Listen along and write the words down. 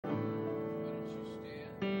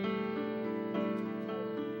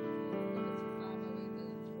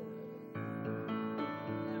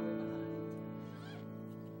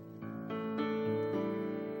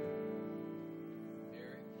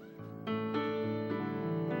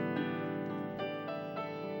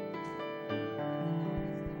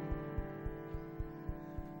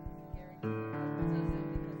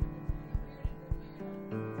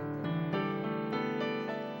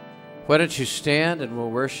Why don't you stand and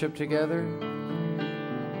we'll worship together?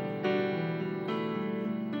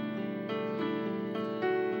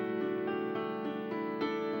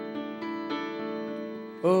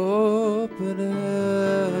 Open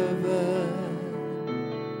heaven,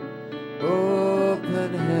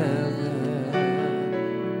 open heaven,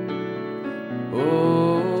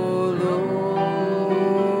 oh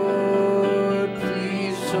Lord,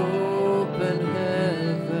 please open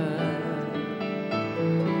heaven,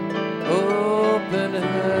 open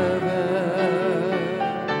heaven,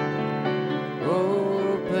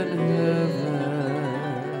 open heaven,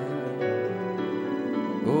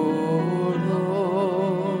 oh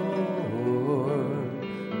Lord,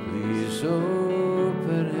 please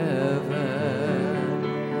open heaven,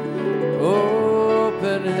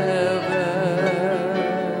 open heaven,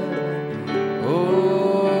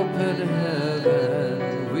 open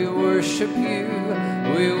heaven. We worship you,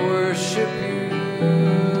 we worship you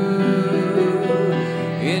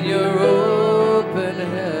in your open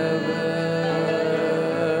heaven,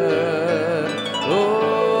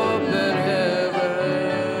 open heaven,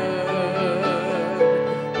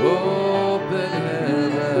 open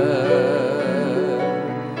heaven.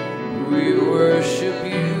 We worship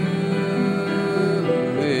you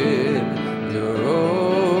in your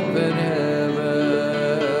open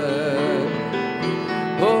heaven.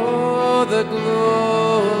 Oh, the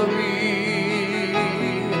glory,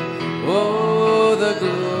 oh, the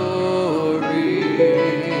glory,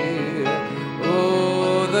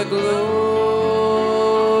 oh, the glory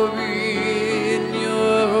in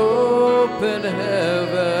your open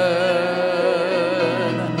heaven.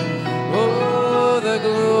 Oh, the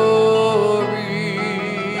glory,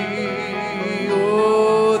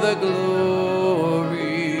 oh, the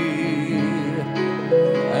glory,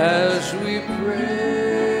 as we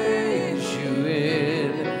praise you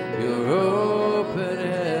in your open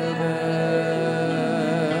heaven.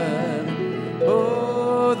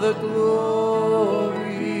 Oh, the glory,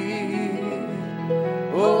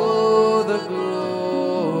 oh, the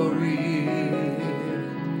glory,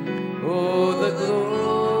 oh, the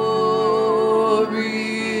glory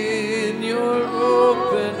in your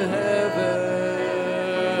open heaven.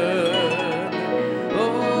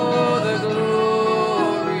 Oh, the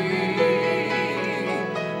glory,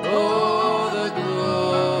 oh, the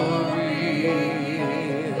glory,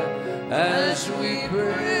 as we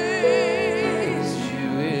praise you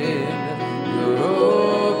in your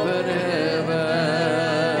open heaven.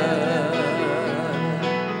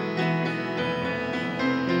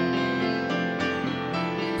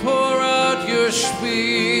 Pour out your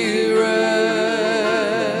spirit,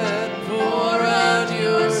 pour out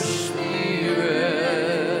your spirit,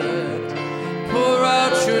 pour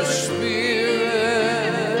out your spirit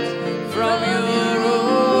from your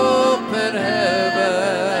open heaven.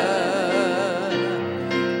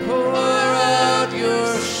 Pour out your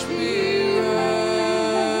spirit,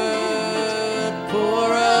 pour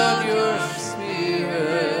out your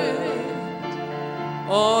spirit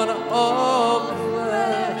on all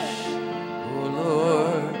flesh. Oh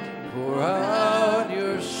Lord, pour out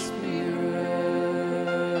your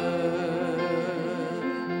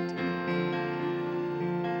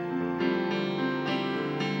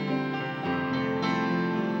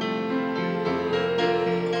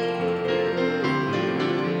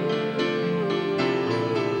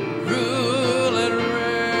rule and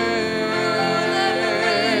reign,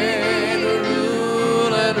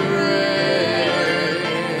 rule and reign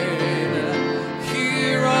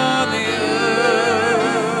here on the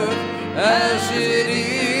earth as it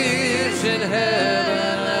is in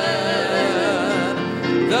heaven.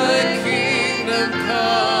 Thy kingdom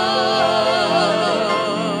come,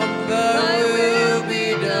 thy will be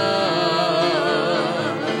done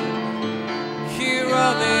here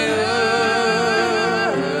on the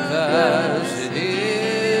earth as it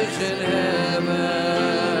is in heaven.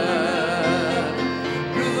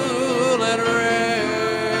 Rule and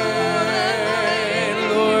reign,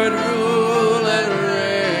 Lord, rule and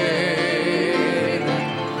reign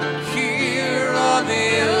here on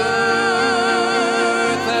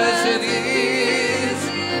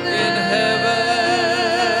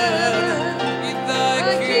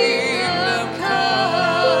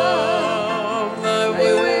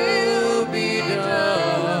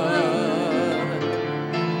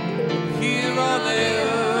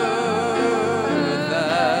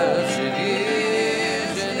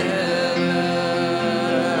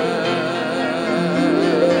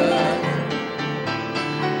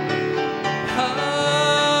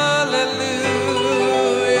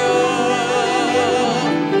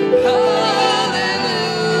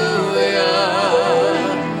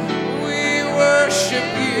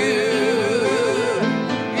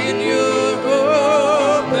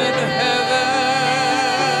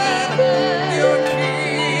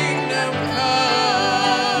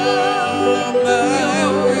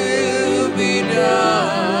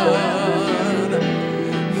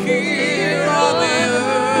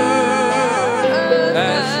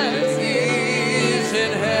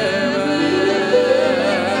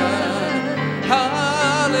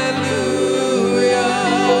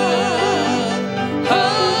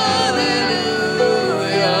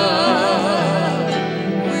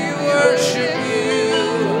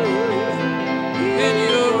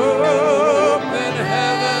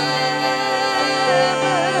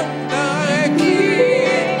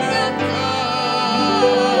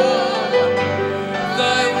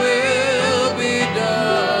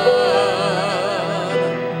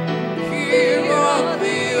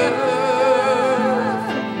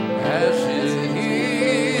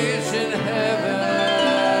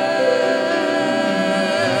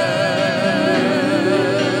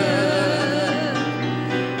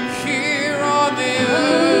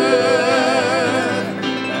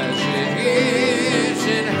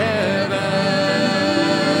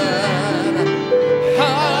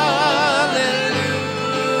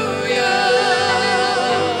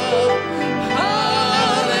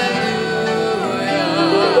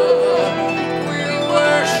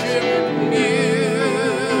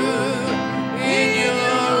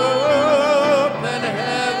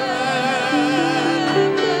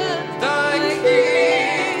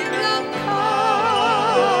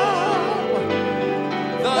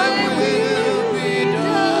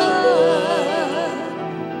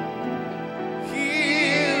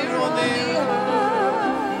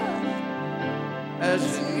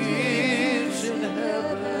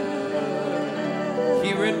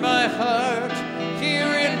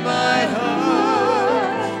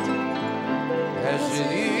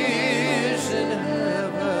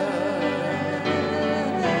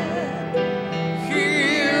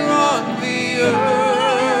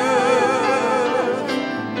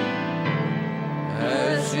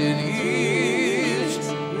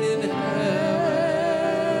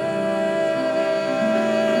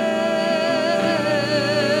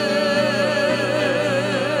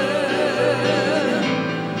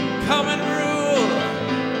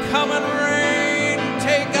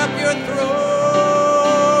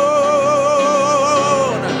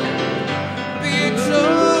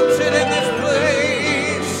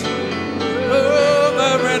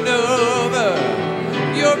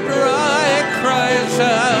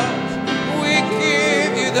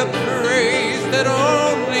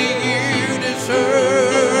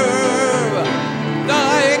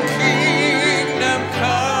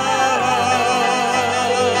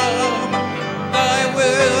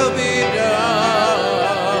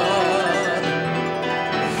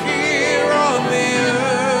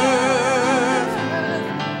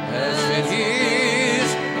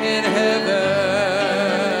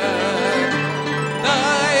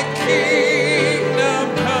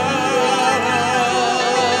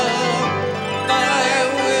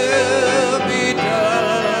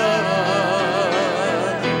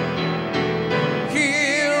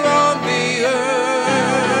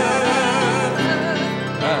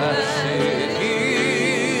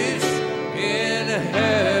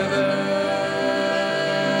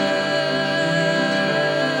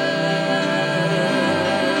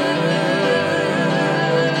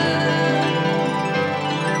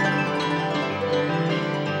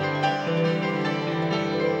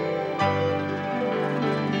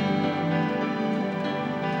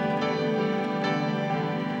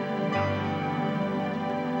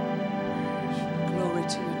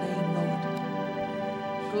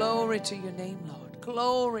Glory to your name, Lord.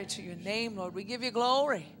 Glory to your name, Lord. We give you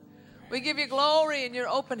glory. We give you glory in your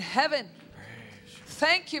open heaven.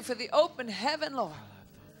 Thank you for the open heaven, Lord.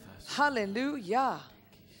 Hallelujah.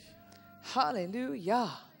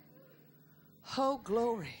 Hallelujah. Oh,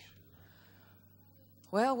 glory.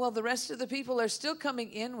 Well, while the rest of the people are still coming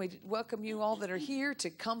in, we welcome you all that are here to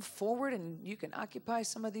come forward, and you can occupy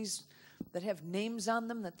some of these that have names on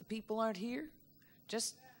them that the people aren't here.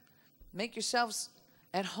 Just make yourselves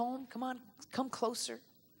at home. Come on, come closer.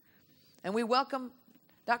 And we welcome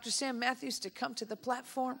Dr. Sam Matthews to come to the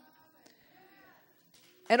platform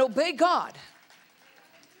and obey God.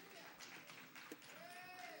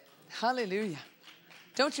 Hallelujah.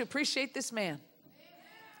 Don't you appreciate this man?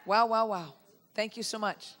 Wow, wow, wow. Thank you so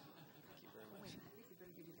much.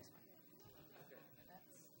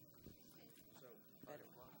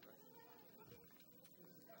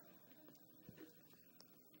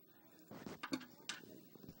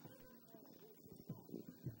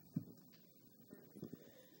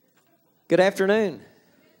 Good afternoon.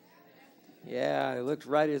 Yeah, I looked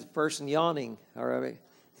right at the person yawning. All right.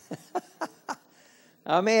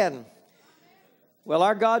 Amen. Well,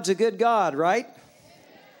 our God's a good God, right?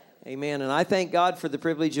 Amen. And I thank God for the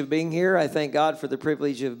privilege of being here. I thank God for the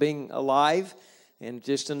privilege of being alive and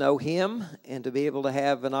just to know Him and to be able to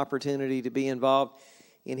have an opportunity to be involved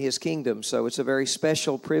in His kingdom. So it's a very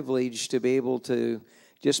special privilege to be able to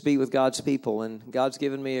just be with God's people. And God's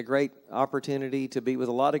given me a great opportunity to be with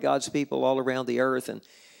a lot of God's people all around the earth. And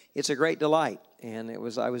it's a great delight. And I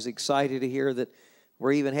was excited to hear that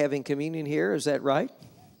we're even having communion here. Is that right?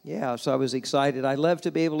 Yeah, so I was excited. I love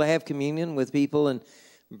to be able to have communion with people in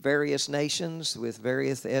various nations, with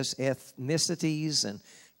various ethnicities and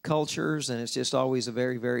cultures. And it's just always a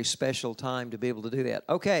very, very special time to be able to do that.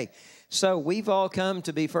 Okay, so we've all come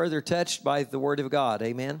to be further touched by the Word of God.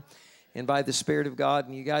 Amen. And by the Spirit of God,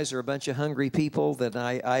 and you guys are a bunch of hungry people that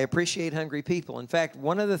I appreciate hungry people. In fact,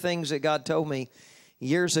 one of the things that God told me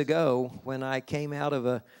years ago when I came out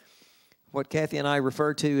of what Kathy and I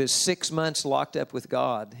refer to as 6 months locked up with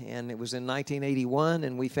God, and it was in 1981,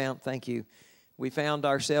 and we found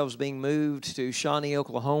ourselves being moved to Shawnee,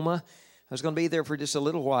 Oklahoma. I was going to be there for just a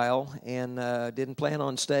little while, and didn't plan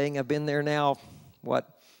on staying. I've been there now,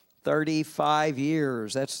 35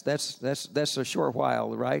 years. That's a short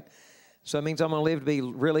while, right? So it means I'm going to live to be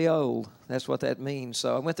really old. That's what that means.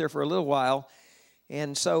 So I went there for a little while.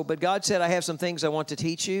 But God said, I have some things I want to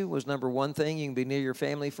teach you, was number one thing. You can be near your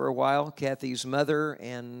family for a while. Kathy's mother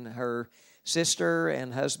and her sister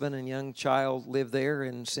and husband and young child live there.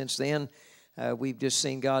 And since then, we've just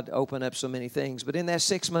seen God open up so many things. But in that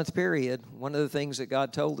 6-month period, one of the things that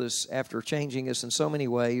God told us after changing us in so many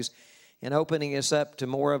ways and opening us up to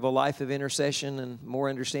more of a life of intercession and more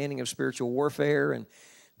understanding of spiritual warfare and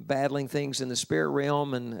battling things in the spirit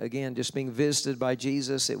realm, and again, just being visited by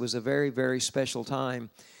Jesus. It was a very, very special time.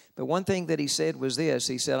 But one thing that He said was this.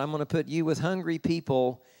 He said, I'm going to put you with hungry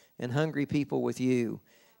people and hungry people with you.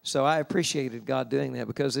 So I appreciated God doing that,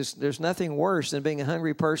 because there's nothing worse than being a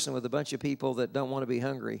hungry person with a bunch of people that don't want to be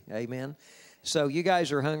hungry. Amen. So you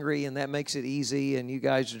guys are hungry, and that makes it easy, and you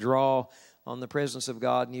guys draw on the presence of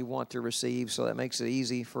God, and you want to receive. So that makes it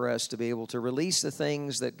easy for us to be able to release the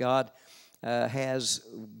things that God has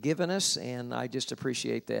given us, and I just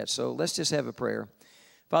appreciate that. So let's just have a prayer.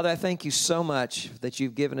 Father, I thank you so much that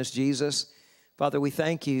you've given us Jesus. Father, we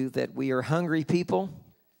thank you that we are hungry people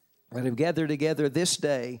that have gathered together this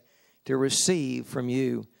day to receive from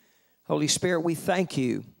you. Holy Spirit, we thank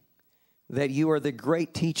you that you are the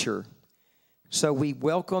great teacher. So we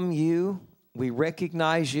welcome you, we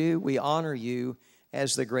recognize you, we honor you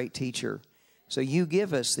as the great teacher. So you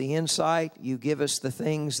give us the insight, you give us the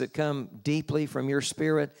things that come deeply from your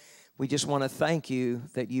Spirit. We just want to thank you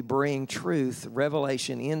that you bring truth,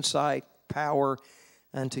 revelation, insight, power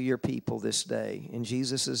unto your people this day. In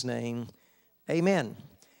Jesus' name, amen.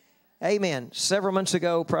 Amen. Several months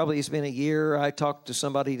ago, probably it's been a year, I talked to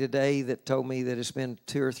somebody today that told me that it's been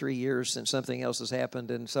 2 or 3 years since something else has happened.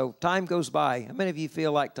 And so time goes by. How many of you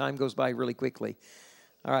feel like time goes by really quickly?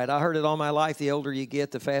 All right, I heard it all my life. The older you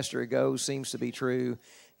get, the faster it goes. Seems to be true.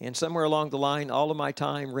 And somewhere along the line, all of my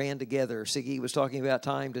time ran together. Siggy was talking about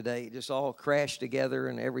time today. It just all crashed together,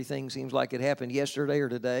 and everything seems like it happened yesterday or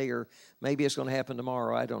today, or maybe it's going to happen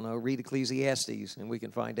tomorrow. I don't know. Read Ecclesiastes, and we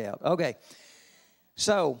can find out. Okay,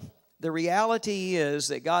 so the reality is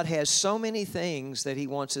that God has so many things that He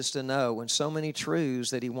wants us to know and so many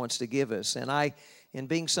truths that He wants to give us. And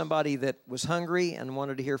being somebody that was hungry and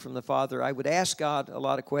wanted to hear from the Father, I would ask God a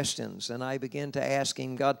lot of questions. And I began to ask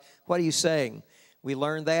Him, God, what are you saying? We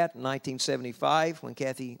learned that in 1975 when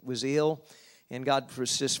Kathy was ill. And God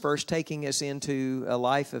was just first taking us into a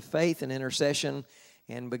life of faith and intercession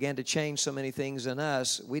and began to change so many things in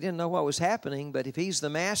us. We didn't know what was happening, but if He's the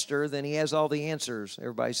master, then He has all the answers.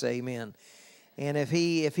 Everybody say amen. And if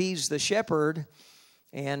He's the shepherd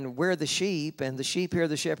and we're the sheep and the sheep hear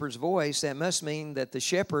the shepherd's voice, that must mean that the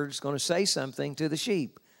shepherd's going to say something to the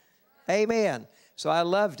sheep. Amen. So I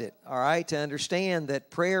loved it, all right, to understand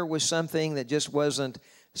that prayer was something that just wasn't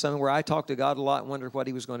something where I talked to God a lot and wondered what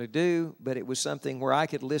He was going to do, but it was something where I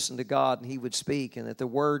could listen to God and He would speak, and that the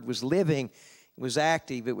Word was living, it was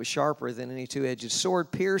active, it was sharper than any two-edged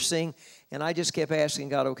sword, piercing, and I just kept asking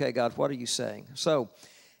God, okay, God, what are you saying? So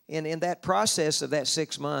in that process of that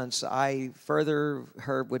 6 months, I further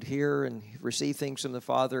would hear and receive things from the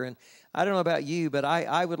Father, and I don't know about you, but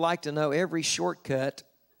I would like to know every shortcut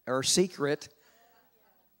or secret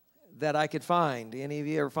that I could find. Any of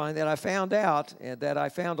you ever find that? I found out that I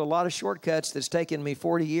found a lot of shortcuts that's taken me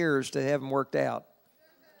 40 years to have them worked out.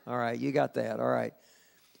 All right, you got that. All right.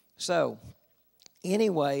 So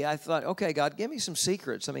anyway, I thought, okay, God, give me some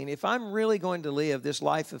secrets. I mean, if I'm really going to live this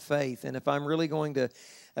life of faith, and if I'm really going to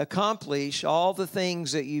accomplish all the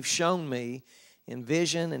things that you've shown me in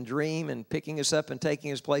vision and dream and picking us up and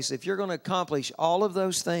taking us places, if you're going to accomplish all of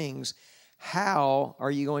those things, how are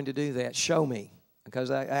you going to do that? Show me.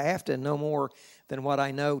 Because I have to know more than what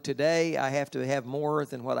I know today. I have to have more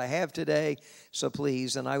than what I have today. So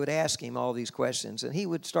please, and I would ask Him all these questions. And He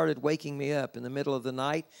would started waking me up in the middle of the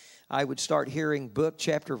night. I would start hearing book,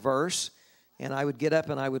 chapter, verse. And I would get up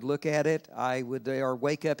and I would look at it. I would or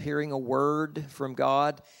wake up hearing a word from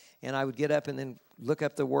God. And I would get up and then look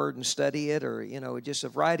up the word and study it, or, just a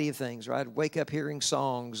variety of things. Or I'd wake up hearing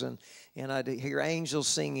songs, and I'd hear angels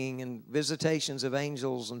singing and visitations of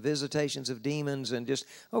angels and visitations of demons, and just,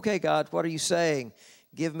 okay, God, what are you saying?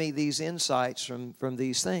 Give me these insights from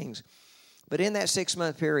these things. But in that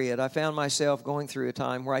 6-month period, I found myself going through a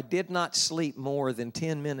time where I did not sleep more than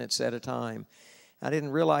 10 minutes at a time. I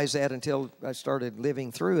didn't realize that until I started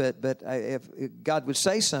living through it, but if God would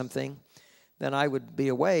say something, then I would be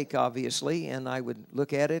awake, obviously, and I would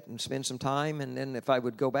look at it and spend some time. And then if I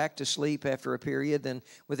would go back to sleep after a period, then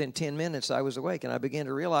within 10 minutes I was awake. And I began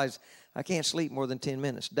to realize I can't sleep more than 10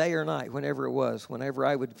 minutes, day or night, whenever it was. Whenever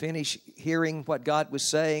I would finish hearing what God was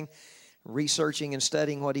saying, researching and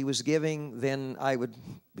studying what He was giving, then I would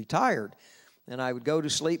be tired. And I would go to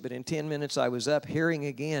sleep, but in 10 minutes I was up hearing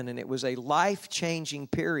again. And it was a life-changing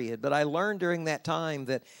period. But I learned during that time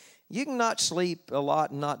that you can not sleep a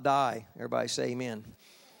lot and not die. Everybody say amen.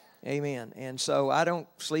 Amen. And so I don't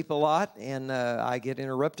sleep a lot, and I get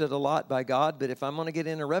interrupted a lot by God. But if I'm going to get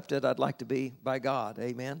interrupted, I'd like to be by God.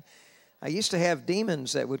 Amen. I used to have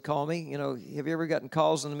demons that would call me. Have you ever gotten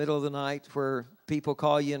calls in the middle of the night where people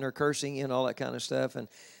call you and they're cursing you and all that kind of stuff? And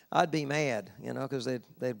I'd be mad, because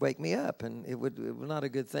they'd wake me up, and it was not a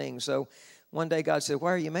good thing. So one day God said,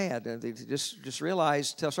 why are you mad? And they just realize,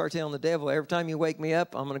 start telling the devil, every time you wake me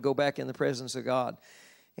up, I'm going to go back in the presence of God.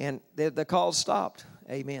 And the calls stopped.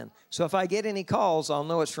 Amen. So if I get any calls, I'll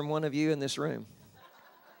know it's from one of you in this room.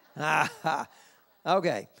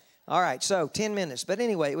 Okay. All right. So 10 minutes. But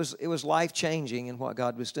anyway, it was life-changing in what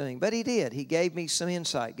God was doing. But He did. He gave me some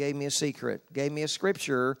insight, gave me a secret, gave me a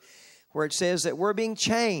scripture where it says that we're being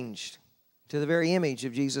changed to the very image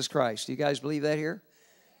of Jesus Christ. Do you guys believe that here?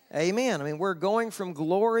 Amen. I mean, we're going from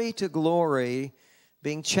glory to glory,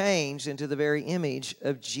 being changed into the very image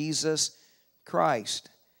of Jesus Christ.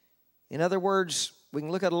 In other words, we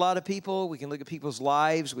can look at a lot of people, we can look at people's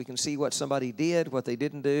lives, we can see what somebody did, what they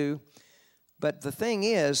didn't do. But the thing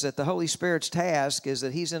is that the Holy Spirit's task is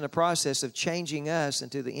that He's in the process of changing us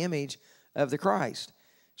into the image of the Christ.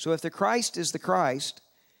 So if the Christ is the Christ,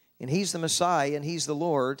 and He's the Messiah, and He's the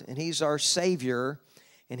Lord, and He's our Savior,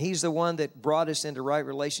 and He's the one that brought us into right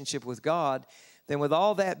relationship with God, then with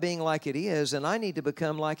all that being like it is, then I need to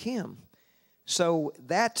become like Him. So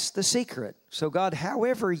that's the secret. So God,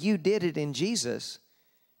 however you did it in Jesus,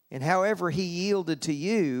 and however He yielded to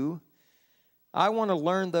you, I want to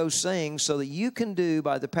learn those things so that you can do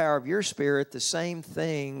by the power of your Spirit the same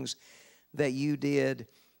things that you did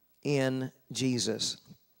in Jesus.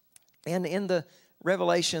 And in the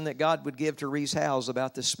revelation that God would give to Reese Howells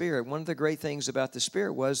about the Spirit, one of the great things about the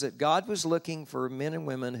Spirit was that God was looking for men and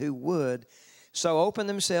women who would so open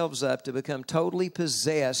themselves up to become totally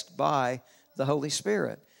possessed by the Holy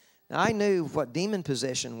Spirit. Now, I knew what demon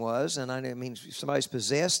possession was, and I mean, if somebody's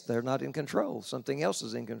possessed, they're not in control. Something else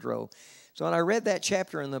is in control. So when I read that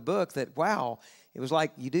chapter in the book, that, wow, it was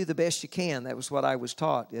like you do the best you can. That was what I was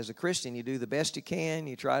taught. As a Christian, you do the best you can.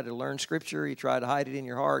 You try to learn Scripture. You try to hide it in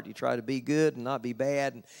your heart. You try to be good and not be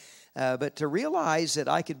bad. But to realize that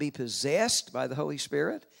I could be possessed by the Holy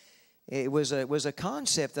Spirit, it was a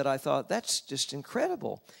concept that I thought, that's just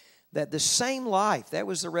incredible. That the same life, that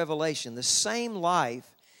was the revelation, the same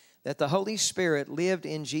life that the Holy Spirit lived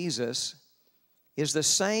in Jesus is the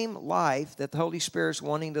same life that the Holy Spirit's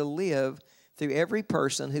wanting to live through every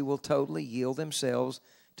person who will totally yield themselves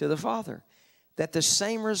to the Father. That the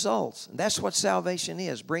same results, and that's what salvation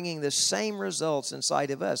is, bringing the same results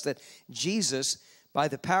inside of us. That Jesus, by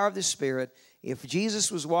the power of the Spirit, if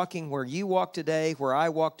Jesus was walking where you walk today, where I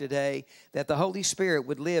walk today, that the Holy Spirit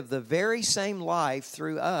would live the very same life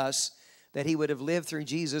through us that He would have lived through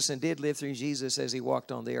Jesus and did live through Jesus as He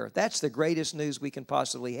walked on the earth. That's the greatest news we can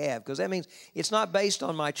possibly have, because that means it's not based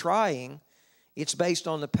on my trying. It's based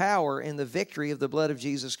on the power and the victory of the blood of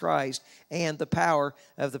Jesus Christ and the power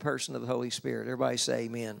of the person of the Holy Spirit. Everybody say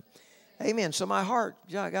amen. Amen. So my heart,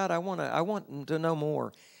 God, I want to know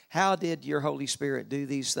more. How did your Holy Spirit do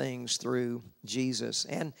these things through Jesus?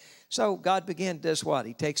 And so God does what?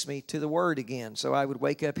 He takes me to the Word again. So I would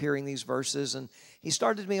wake up hearing these verses, and He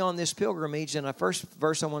started me on this pilgrimage. And the first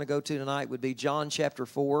verse I want to go to tonight would be John chapter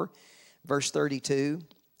 4, verse 32.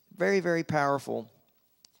 Very, very powerful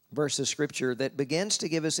verse of Scripture that begins to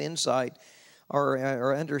give us insight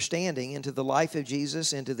or understanding into the life of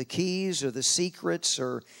Jesus, into the keys or the secrets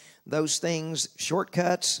or those things,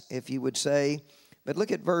 shortcuts, if you would say. But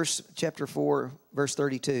look at chapter 4, verse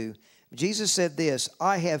 32. Jesus said this,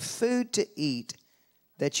 I have food to eat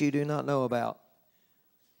that you do not know about.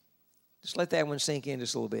 Just let that one sink in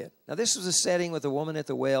just a little bit. Now, this was a setting with a woman at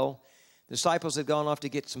the well. The disciples had gone off to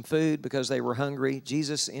get some food because they were hungry.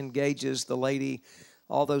 Jesus engages the lady,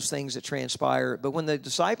 all those things that transpire. But when the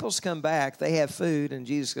disciples come back, they have food, and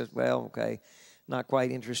Jesus goes, well, okay, not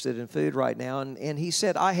quite interested in food right now. And He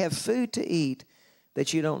said, I have food to eat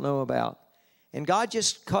that you don't know about. And God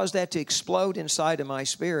just caused that to explode inside of my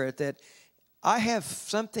spirit, that I have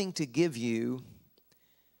something to give you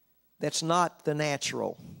that's not the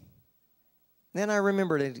natural. Then I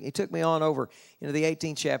remembered it. He took me on over into the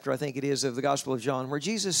 18th chapter, I think it is, of the Gospel of John, where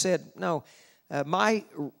Jesus said, no, my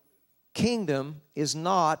kingdom is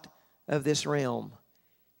not of this realm.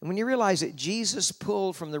 And when you realize that Jesus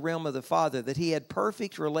pulled from the realm of the Father, that He had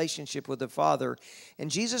perfect relationship with the Father, and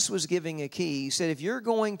Jesus was giving a key. He said, if you're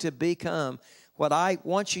going to become what I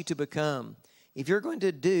want you to become, if you're going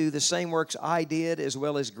to do the same works I did as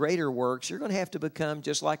well as greater works, you're going to have to become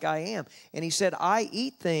just like I am. And He said, I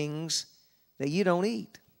eat things that you don't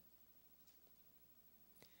eat.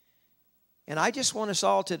 And I just want us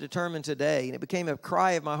all to determine today, and it became a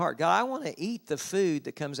cry of my heart, God, I want to eat the food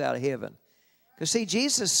that comes out of heaven. Because see,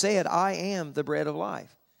 Jesus said, I am the bread of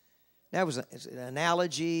life. That was it's an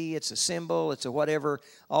analogy, it's a symbol, it's a whatever,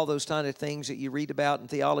 all those kind of things that you read about in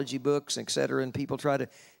theology books, etc., and people try to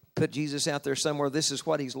put Jesus out there somewhere. This is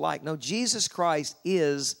what He's like. No, Jesus Christ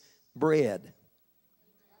is bread.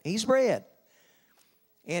 He's bread.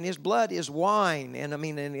 And His blood is wine, and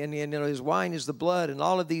you know, His wine is the blood, and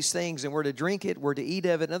all of these things, and we're to drink it, we're to eat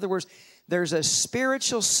of it. In other words, there's a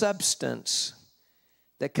spiritual substance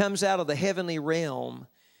that comes out of the heavenly realm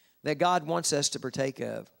that God wants us to partake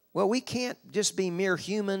of. Well, we can't just be mere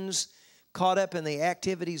humans caught up in the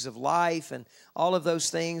activities of life and all of those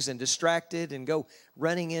things and distracted and go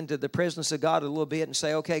running into the presence of God a little bit and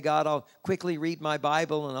say, okay, God, I'll quickly read my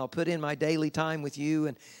Bible and I'll put in my daily time with you.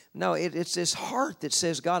 And no, it's this heart that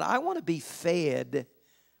says, God, I want to be fed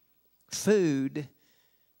food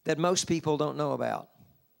that most people don't know about.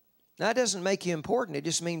 Now, that doesn't make you important. It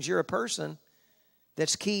just means you're a person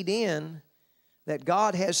that's keyed in that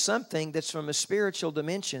God has something that's from a spiritual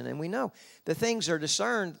dimension. And we know the things are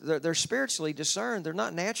discerned. They're spiritually discerned. They're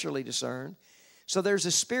not naturally discerned. So there's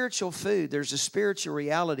a spiritual food. There's a spiritual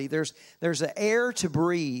reality. There's an air to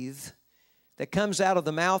breathe that comes out of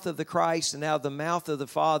the mouth of the Christ and out of the mouth of the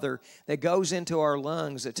Father that goes into our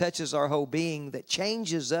lungs, that touches our whole being, that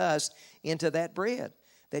changes us into that bread,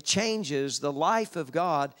 that changes the life of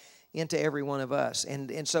God into every one of us.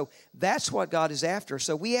 And so that's what God is after.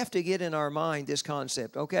 So we have to get in our mind this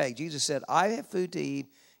concept. Okay, Jesus said, I have food to eat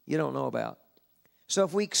you don't know about. So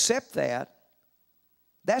if we accept that,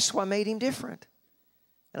 that's what made Him different.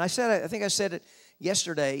 And I think I said it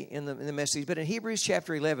yesterday in the message, but in Hebrews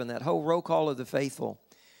chapter 11, that whole roll call of the faithful,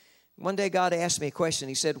 one day God asked me a question.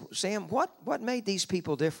 He said, Sam, what made these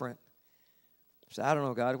people different? I said, I don't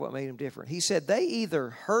know, God, what made them different? He said, they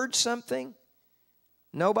either heard something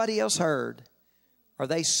nobody else heard, or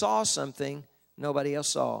they saw something nobody else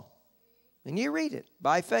saw. And you read it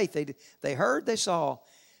by faith. They heard, they saw.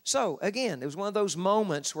 So again, it was one of those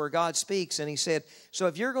moments where God speaks and He said, so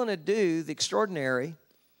if you're going to do the extraordinary,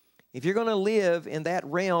 if you're going to live in that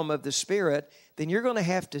realm of the Spirit, then you're going to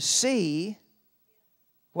have to see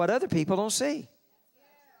what other people don't see.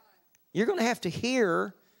 You're going to have to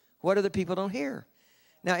hear what other people don't hear.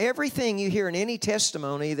 Now, everything you hear in any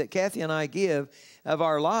testimony that Kathy and I give of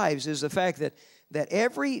our lives is the fact that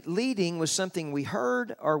every leading was something we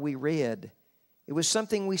heard or we read. It was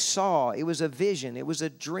something we saw. It was a vision. It was a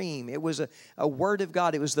dream. It was a word of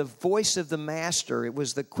God. It was the voice of the Master. It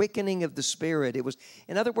was the quickening of the Spirit. It was,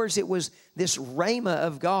 in other words, it was this rhema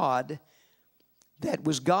of God that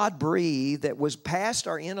was God-breathed, that was past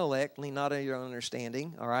our intellect, not our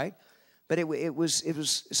understanding, all right? But it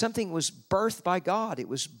was something that was birthed by God. It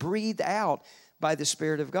was breathed out by the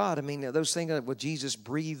Spirit of God. I mean, those things that Jesus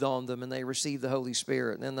breathed on them and they received the Holy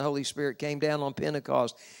Spirit. And then the Holy Spirit came down on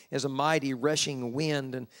Pentecost as a mighty rushing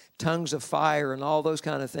wind and tongues of fire and all those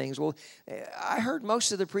kind of things. Well, I heard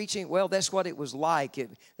most of the preaching, well, that's what it was like.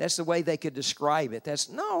 That's the way they could describe it.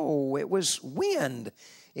 No, it was wind.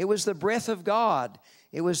 It was the breath of God.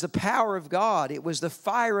 It was the power of God. It was the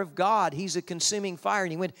fire of God. He's a consuming fire.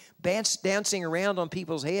 And he went dancing around on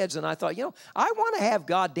people's heads. And I thought, I want to have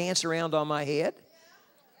God dance around on my head.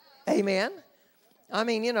 Amen. I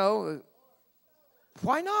mean,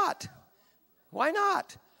 why not? Why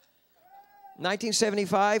not?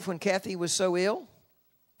 1975, when Kathy was so ill,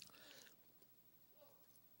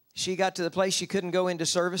 she got to the place she couldn't go into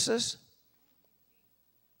services.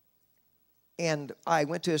 And I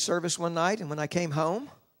went to a service one night, and when I came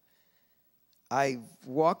home, I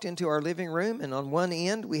walked into our living room, and on one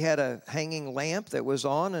end, we had a hanging lamp that was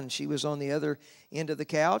on, and she was on the other end of the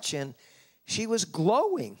couch, and she was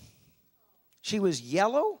glowing. She was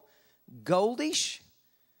yellow, goldish,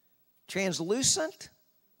 translucent.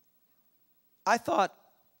 I thought,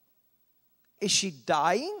 is she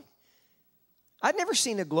dying? I'd never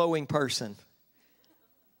seen a glowing person.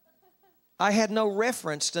 I had no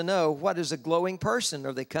reference to know what is a glowing person.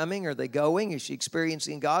 Are they coming? Are they going? Is she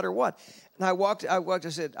experiencing God or what? And I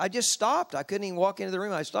said, I just stopped. I couldn't even walk into the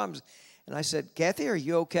room. I stopped. And I said, Kathy, are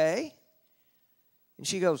you okay? And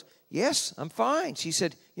she goes, yes, I'm fine. She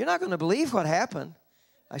said, you're not going to believe what happened.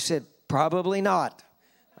 I said, probably not.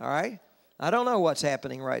 All right? I don't know what's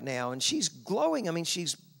happening right now. And she's glowing. I mean,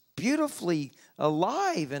 she's beautifully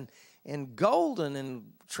alive and golden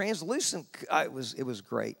and translucent. It was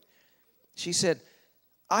great. She said,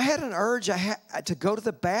 I had an urge to go to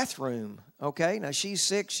the bathroom, okay? Now, she's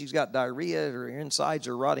sick. She's got diarrhea. Her insides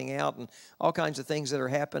are rotting out and all kinds of things that are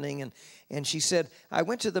happening. And she said, I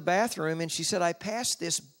went to the bathroom, and she said, I passed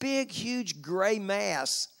this big, huge gray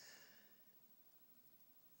mass.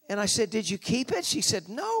 And I said, did you keep it? She said,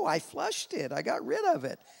 no, I flushed it. I got rid of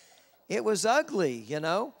it. It was ugly,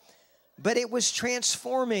 but it was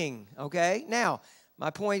transforming, okay? Now,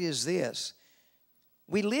 my point is this.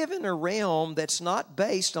 We live in a realm that's not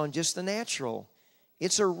based on just the natural.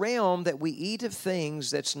 It's a realm that we eat of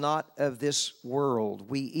things that's not of this world.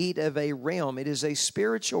 We eat of a realm. It is a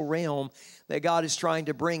spiritual realm that God is trying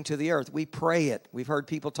to bring to the earth. We pray it. We've heard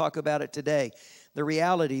people talk about it today. The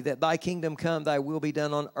reality that thy kingdom come, thy will be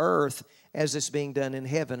done on earth as it's being done in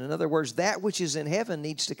heaven. In other words, that which is in heaven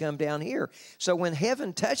needs to come down here. So when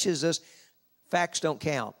heaven touches us, facts don't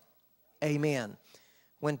count. Amen.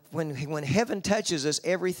 When heaven touches us,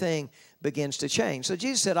 everything begins to change. So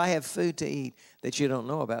Jesus said, I have food to eat that you don't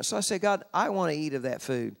know about. So I said, God, I want to eat of that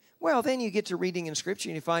food. Well, then you get to reading in Scripture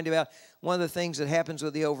and you find out one of the things that happens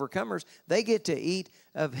with the overcomers, they get to eat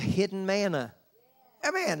of hidden manna.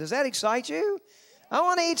 Amen. Does that excite you? I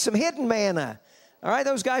want to eat some hidden manna. All right,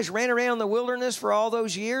 those guys ran around the wilderness for all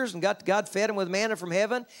those years and God fed them with manna from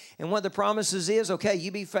heaven. And one of the promises is, okay,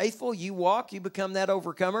 you be faithful, you walk, you become that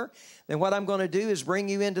overcomer. Then what I'm going to do is bring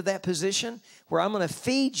you into that position where I'm going to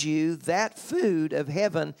feed you that food of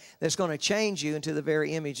heaven that's going to change you into the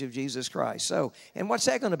very image of Jesus Christ. So, and what's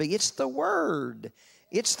that going to be? It's the Word.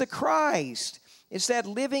 It's the Christ. It's that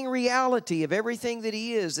living reality of everything that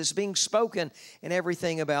He is that's being spoken and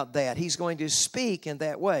everything about that. He's going to speak in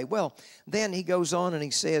that way. Well, then He goes on and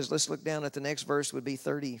He says, let's look down at the next verse, would be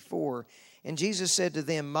 34. And Jesus said to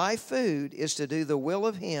them, my food is to do the will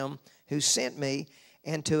of Him who sent me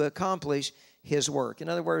and to accomplish His work. In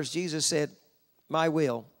other words, Jesus said, my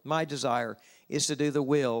will, my desire is to do the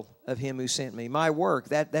will of Him who sent me. My work,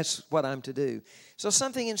 that's what I'm to do. So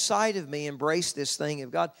something inside of me embraced this thing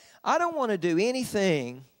of God, I don't want to do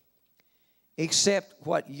anything except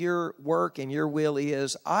what your work and your will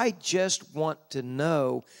is. I just want to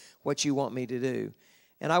know what you want me to do.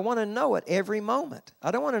 And I want to know it every moment.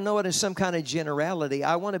 I don't want to know it as some kind of generality.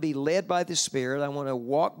 I want to be led by the Spirit. I want to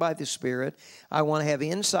walk by the Spirit. I want to have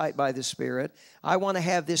insight by the Spirit. I want to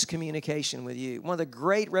have this communication with you. One of the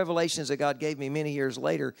great revelations that God gave me many years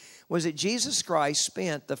later was that Jesus Christ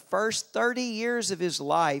spent the first 30 years of His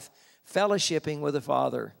life fellowshipping with the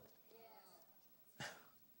Father.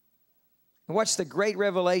 And what's the great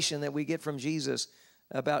revelation that we get from Jesus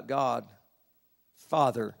about God?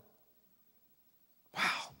 Father.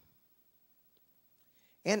 Wow.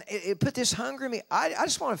 And it put this hunger in me. I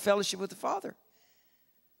just want to fellowship with the Father.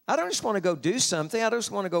 I don't just want to go do something. I don't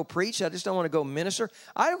just want to go preach. I just don't want to go minister.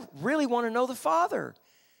 I really want to know the Father.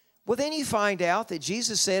 Well, then you find out that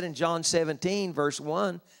Jesus said in John 17, verse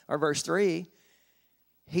 1 or verse 3,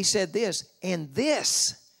 he said this, and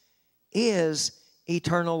this is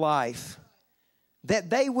eternal life,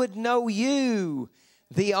 that they would know you,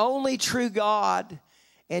 the only true God,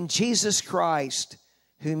 and Jesus Christ,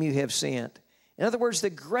 whom you have sent. In other words,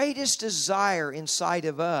 the greatest desire inside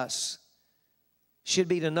of us should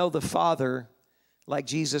be to know the Father like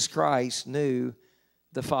Jesus Christ knew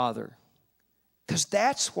the Father. Because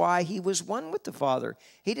that's why he was one with the Father.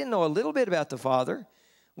 He didn't know a little bit about the Father.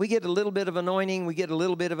 We get a little bit of anointing. We get a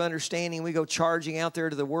little bit of understanding. We go charging out there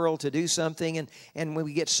to the world to do something. And when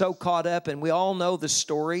we get so caught up, and we all know the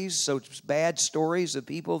stories, so bad stories of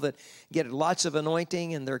people that get lots of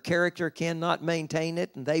anointing and their character cannot maintain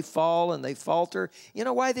it, and they fall and they falter. You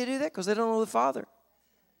know why they do that? Because they don't know the Father.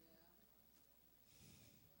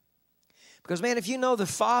 Because, man, if you know the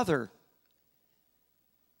Father,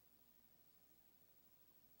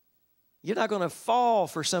 you're not going to fall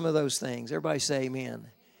for some of those things. Everybody say amen.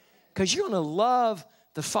 Because you're going to love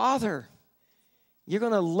the Father. You're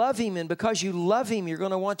going to love Him, and because you love Him, you're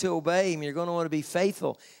going to want to obey Him. You're going to want to be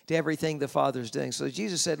faithful to everything the Father's doing. So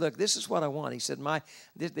Jesus said, look, this is what I want. He said,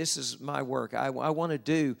 this is my work. I want to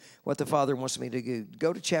do what the Father wants me to do.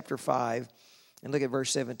 Go to chapter 5 and look at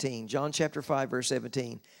verse 17. John chapter 5, verse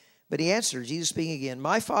 17. But he answered, Jesus speaking again,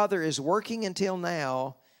 my Father is working until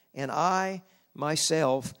now, and I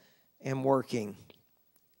myself am working.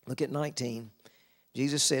 Look at 19.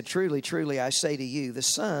 Jesus said, truly, truly, I say to you, the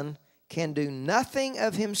Son can do nothing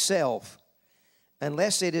of himself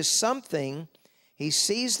unless it is something he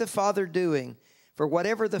sees the Father doing. For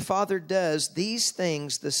whatever the Father does, these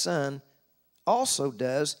things the Son also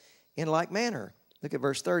does in like manner. Look at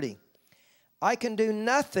verse 30. I can do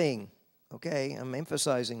nothing. Okay, I'm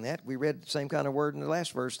emphasizing that. We read the same kind of word in the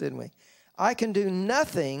last verse, didn't we? I can do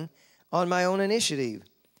nothing on my own initiative.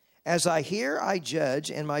 As I hear, I judge,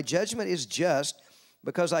 and my judgment is just,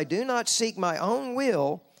 because I do not seek my own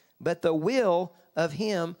will, but the will of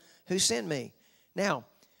him who sent me. Now,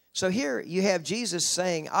 so here you have Jesus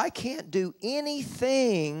saying, I can't do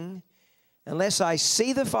anything unless I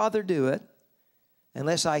see the Father do it,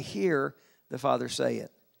 unless I hear the Father say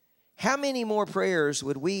it. How many more prayers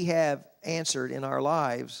would we have answered in our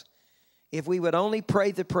lives if we would only pray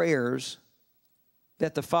the prayers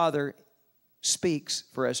that the Father speaks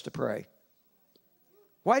for us to pray?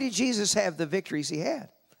 Why did Jesus have the victories he had?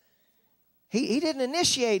 He didn't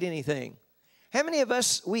initiate anything. How many of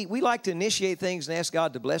us, we like to initiate things and ask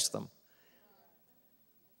God to bless them?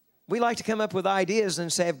 We like to come up with ideas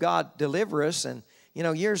and say, have God deliver us. And, you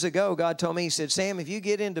know, years ago, God told me, he said, Sam, if you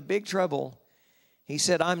get into big trouble, he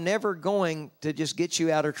said, I'm never going to just get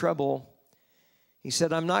you out of trouble. He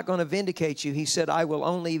said, I'm not going to vindicate you. He said, I will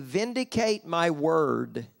only vindicate my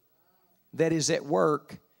word that is at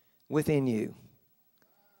work within you.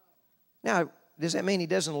 Now, does that mean he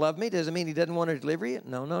doesn't love me? Does it mean he doesn't want to deliver you?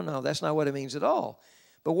 No, no, no. That's not what it means at all.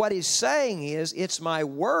 But what he's saying is, it's my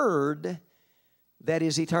word that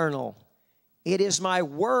is eternal. It is my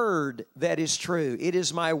word that is true. It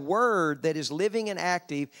is my word that is living and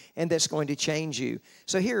active and that's going to change you.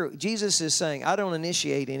 So here, Jesus is saying, I don't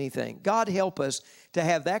initiate anything. God help us to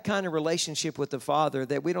have that kind of relationship with the Father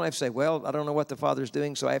that we don't have to say, well, I don't know what the Father's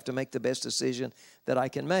doing, so I have to make the best decision that I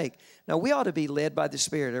can make. Now, we ought to be led by the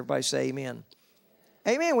Spirit. Everybody say amen.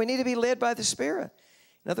 Amen. We need to be led by the Spirit.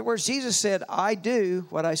 In other words, Jesus said, I do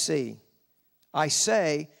what I see. I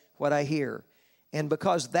say what I hear. And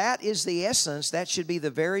because that is the essence, that should be the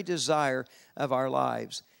very desire of our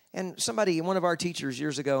lives. And somebody, one of our teachers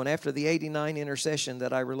years ago, and after the 89 intercession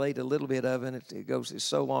that I relate a little bit of, and it's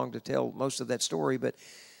so long to tell most of that story, but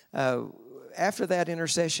after that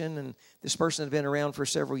intercession, and this person had been around for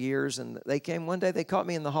several years, and they came one day, they caught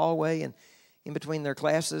me in the hallway and in between their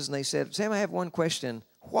classes, and they said, Sam, I have one question.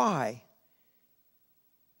 Why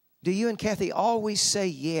do you and Kathy always say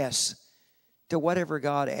yes to whatever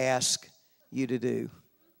God asks you to do?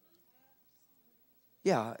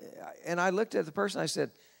 Yeah, and I looked at the person, I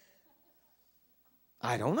said,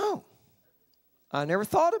 I don't know. I never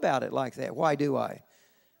thought about it like that. Why do I?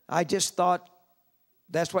 I just thought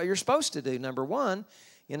that's what you're supposed to do. Number one,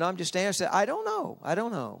 you know, I'm just standing there and said, I don't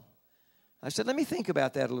know. I said, let me think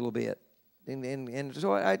about that a little bit. And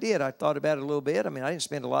so I did. I thought about it a little bit. I mean, I didn't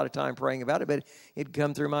spend a lot of time praying about it, but it'd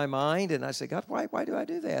come through my mind. And I said, God, why do I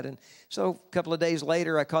do that? And so a couple of days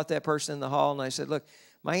later, I caught that person in the hall, and I said, look,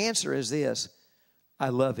 my answer is this. I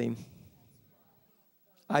love him.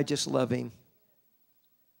 I just love him.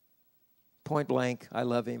 Point blank, I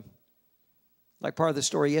love him. Like part of the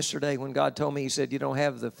story yesterday when God told me, he said, you don't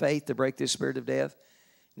have the faith to break this spirit of death.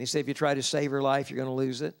 And he said, if you try to save her life, you're going to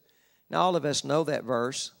lose it. Now, all of us know that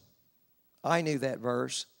verse. I knew that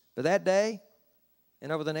verse. But that day,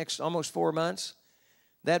 and over the next almost 4 months,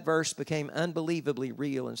 that verse became unbelievably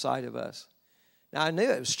real inside of us. Now, I knew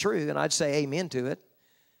it was true, and I'd say amen to it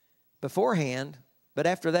beforehand. But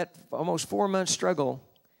after that almost 4 month struggle,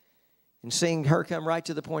 and seeing her come right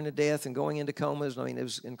to the point of death and going into comas, I mean, it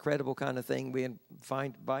was an incredible kind of thing. We had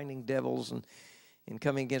binding devils and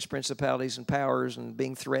coming against principalities and powers and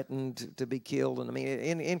being threatened to be killed. And I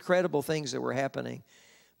mean, incredible things that were happening.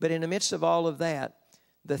 But in the midst of all of that,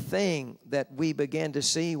 the thing that we began to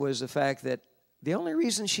see was the fact that the only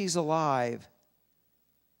reason she's alive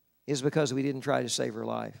is because we didn't try to save her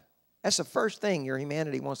life. That's the first thing your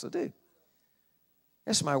humanity wants to do.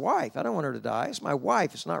 That's my wife. I don't want her to die. It's my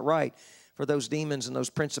wife. It's not right for those demons and those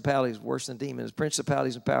principalities, worse than demons,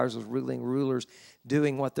 principalities and powers, those ruling rulers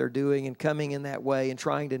doing what they're doing and coming in that way and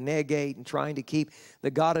trying to negate and trying to keep the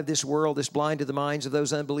God of this world that's blind to the minds of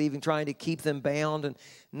those unbelieving, trying to keep them bound. And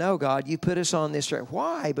no, God, you put us on this track.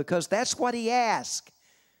 Why? Because that's what he asked.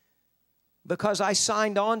 Because I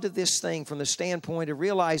signed on to this thing from the standpoint of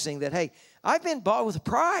realizing that, hey, I've been bought with a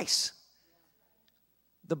price.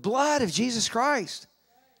 The blood of Jesus Christ.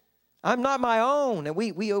 I'm not my own, and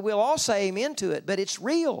we'll all say amen to it, but it's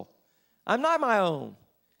real. I'm not my own.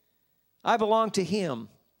 I belong to him.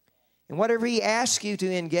 And whatever he asks you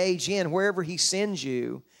to engage in, wherever he sends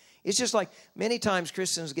you, it's just like many times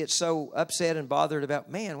Christians get so upset and bothered about,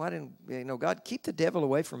 man, why didn't, God, keep the devil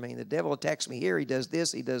away from me. The devil attacks me here. He does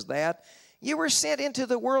this. He does that. You were sent into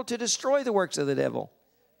the world to destroy the works of the devil.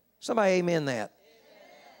 Somebody amen that.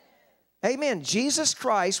 Amen. Jesus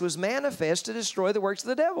Christ was manifest to destroy the works of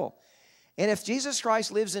the devil. And if Jesus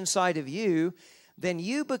Christ lives inside of you, then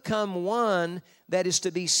you become one that is to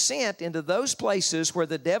be sent into those places where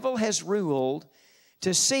the devil has ruled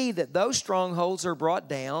to see that those strongholds are brought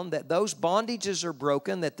down, that those bondages are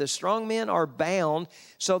broken, that the strong men are bound,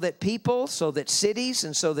 so that people, so that cities,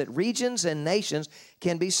 and so that regions and nations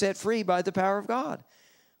can be set free by the power of God.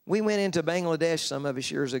 We went into Bangladesh, some of us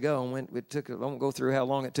years ago, and I won't go through how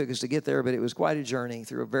long it took us to get there, but it was quite a journey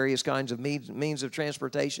through various kinds of means of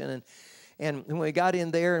transportation. And when we got in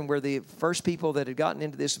there and we're the first people that had gotten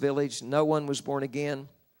into this village, no one was born again.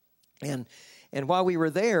 And while we were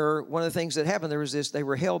there, one of the things that happened, there was this, they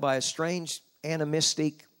were held by a strange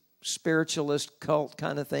animistic spiritualist cult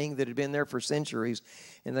kind of thing that had been there for centuries.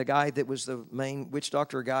 And the guy that was the main witch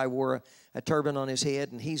doctor guy wore a turban on his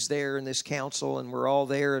head, and he's there in this council, and we're all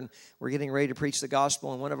there, and we're getting ready to preach the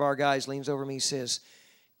gospel. And one of our guys leans over me and says,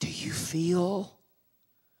 "Do you feel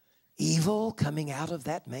evil coming out of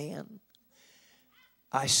that man?"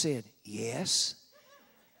 I said, "Yes."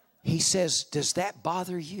 He says, "Does that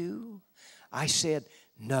bother you?" I said,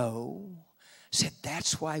 "No." I said,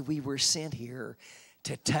 "That's why we were sent here,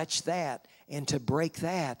 to touch that and to break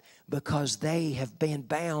that, because they have been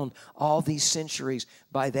bound all these centuries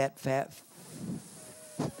by that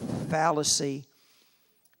fallacy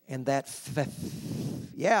and that,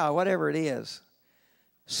 whatever it is.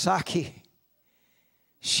 Saki,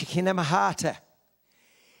 Shikinamahata.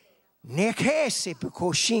 Nekese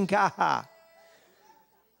bukoshinkaha.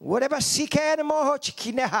 Whatever sikanamoho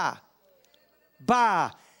chikinaha.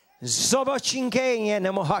 Ba zobochinke and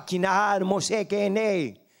mohakinaha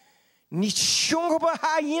mosekene.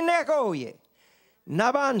 Nichungobaha yinegoye.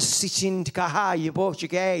 Naban sichinkaha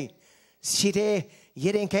yibochike. Site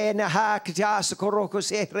yedenke naha kjas koroko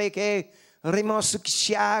sekreke.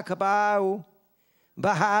 Rimosukshiakabau.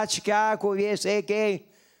 Bahachka koyeseke.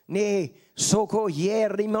 Ne. Soko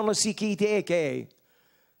yeri monosikiteke.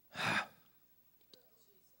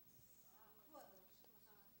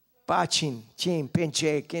 Pachin, chin,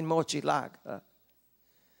 penche, ken mochi lag.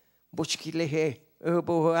 Buchkilehe,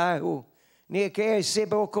 ubuahu. Neke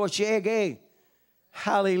sebo kochege.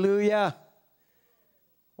 Hallelujah.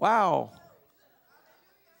 Wow.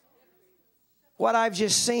 What I've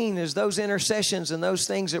just seen is those intercessions and those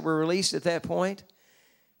things that were released at that point.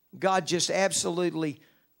 God just absolutely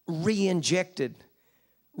re-injected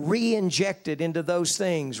into those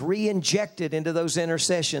things, re-injected into those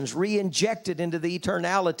intercessions, re-injected into the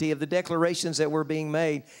eternality of the declarations that were being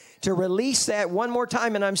made, to release that one more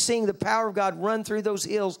time. And I'm seeing the power of God run through those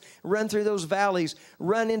hills, run through those valleys,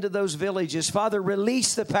 run into those villages. Father,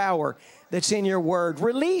 release the power. that's in your word.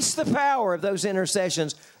 Release the power of those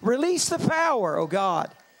intercessions. Release the power, oh God.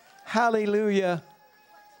 Hallelujah.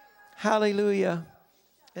 Hallelujah.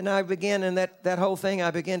 And I began in that whole thing, I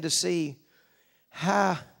began to see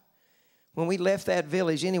how when we left that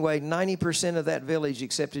village, anyway, 90% of that village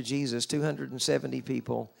accepted Jesus. 270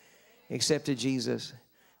 people accepted Jesus.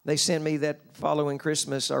 They sent me that following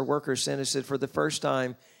Christmas, our workers sent us it for the first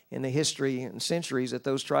time in the history and centuries that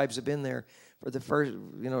those tribes have been there. For the first,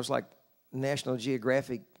 it's like National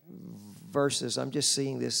Geographic verses. I'm just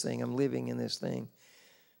seeing this thing. I'm living in this thing.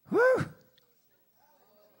 Whew.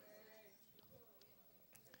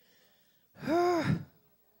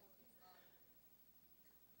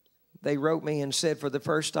 They wrote me and said for the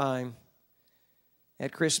first time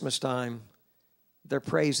at Christmas time, they're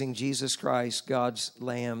praising Jesus Christ, God's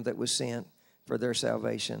Lamb that was sent for their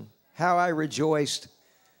salvation. How I rejoiced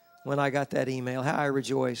when I got that email. How I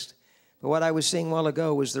rejoiced. But what I was seeing a while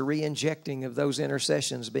ago was the re-injecting of those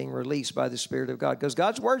intercessions being released by the Spirit of God. Because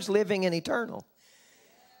God's Word's living and eternal.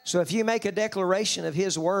 So if you make a declaration of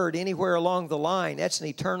His Word anywhere along the line, that's an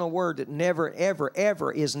eternal Word that never, ever,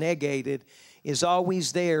 ever is negated, is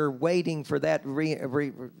always there waiting for that.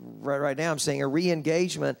 Right now I'm saying a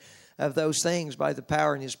re-engagement of those things by the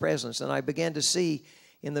power in His presence. And I began to see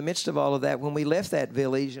in the midst of all of that, when we left that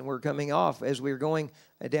village and we're coming off, as we were going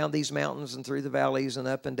down these mountains and through the valleys and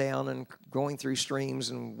up and down and going through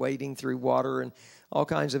streams and wading through water and all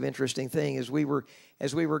kinds of interesting things.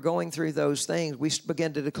 As we were going through those things, we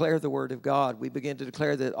began to declare the Word of God. We began to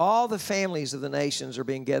declare that all the families of the nations are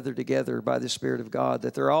being gathered together by the Spirit of God,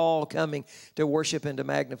 that they're all coming to worship and to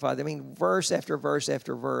magnify. I mean, verse after verse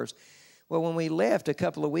after verse. Well, when we left a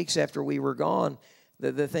couple of weeks after we were gone,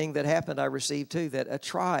 the thing that happened, I received too, that a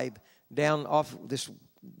tribe down off this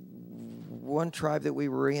one tribe that we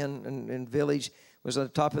were in village was on the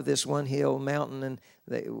top of this one hill mountain, and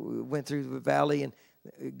they went through the valley and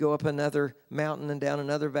go up another mountain and down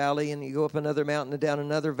another valley, and you go up another mountain and down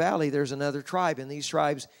another valley. There's another tribe, and these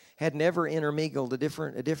tribes had never intermingled, a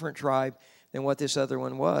different tribe than what this other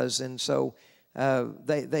one was, and so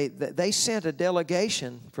they sent a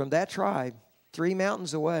delegation from that tribe 3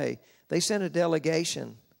 mountains away. They sent a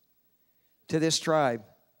delegation to this tribe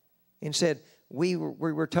and said, we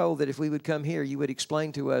were told that if we would come here, you would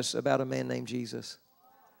explain to us about a man named Jesus.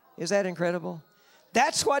 Is that incredible?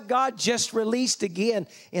 That's what God just released again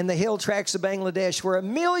in the hill tracts of Bangladesh, where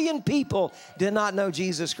 1 million people did not know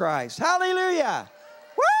Jesus Christ. Hallelujah!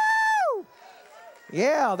 Woo!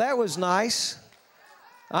 Yeah, that was nice.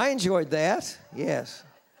 I enjoyed that. Yes.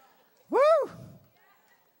 Woo!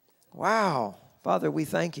 Wow. Father, we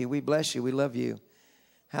thank you. We bless you. We love you.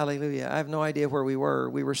 Hallelujah. I have no idea where we were.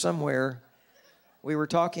 We were somewhere. We were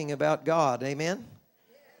talking about God. Amen?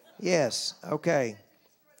 Yes. Okay.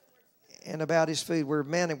 And about His food.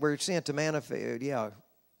 We're sent to manifest. Yeah.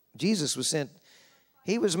 Jesus was sent.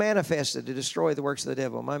 He was manifested to destroy the works of the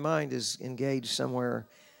devil. My mind is engaged somewhere.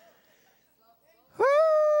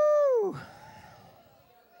 Woo!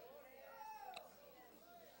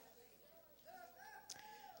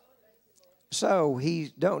 So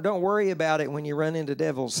don't worry about it when you run into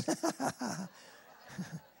devils.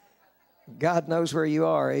 God knows where you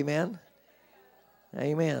are. Amen.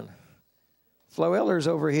 Amen. Flo Eller's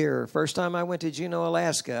over here. First time I went to Juneau,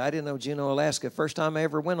 Alaska. I didn't know Juneau, Alaska. First time I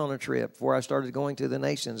ever went on a trip before I started going to the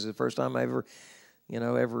nations. The first time I ever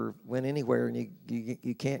went anywhere. And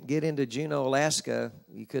you can't get into Juneau, Alaska.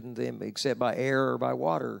 You couldn't except by air or by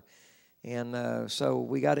water. And so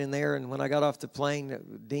we got in there, and when I got off the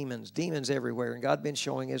plane, demons everywhere. And God had been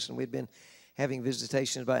showing us, and we'd been having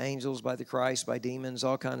visitations by angels, by the Christ, by demons,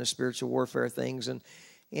 all kind of spiritual warfare things. And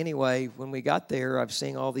anyway, when we got there, I've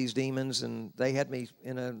seen all these demons, and they had me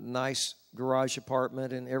in a nice garage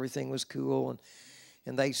apartment, and everything was cool.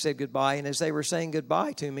 And they said goodbye. And as they were saying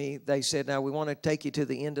goodbye to me, they said, now we want to take you to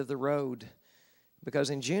the end of the road.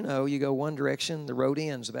 Because in Juneau, you go one direction, the road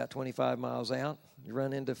ends about 25 miles out. You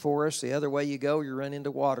run into forest. The other way you go, you run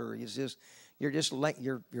into water.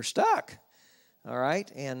 You're stuck. All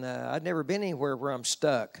right? And I'd never been anywhere where I'm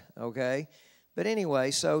stuck, okay? But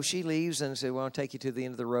anyway, so she leaves and said, well, I'll take you to the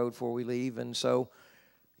end of the road before we leave. And so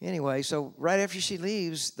anyway, so right after she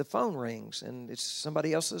leaves, the phone rings. And it's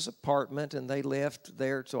somebody else's apartment, and they left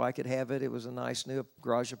there so I could have it. It was a nice new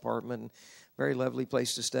garage apartment, and very lovely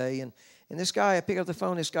place to stay. And this guy, I pick up the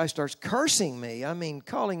phone, this guy starts cursing me. I mean,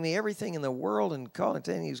 calling me everything in the world and telling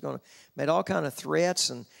me he's going to make all kind of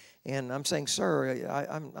threats. And I'm saying,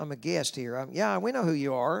 sir, I'm a guest here. Yeah, we know who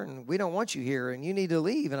you are, and we don't want you here, and you need to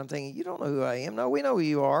leave. And I'm thinking, you don't know who I am. No, we know who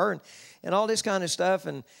you are, and all this kind of stuff.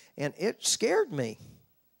 And it scared me.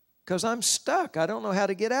 because I'm stuck. I don't know how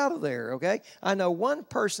to get out of there, okay? I know one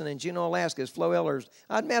person in Juneau, Alaska, is Flo Ehlers.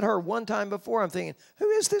 I'd met her one time before. I'm thinking, who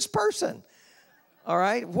is this person? All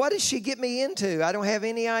right? What does she get me into? I don't have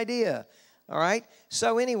any idea. All right?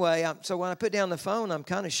 So anyway, so when I put down the phone, I'm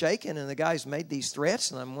kind of shaking, and the guy's made these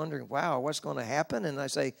threats, and I'm wondering, wow, what's going to happen? And I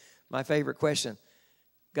say, my favorite question,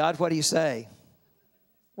 God, what do you say?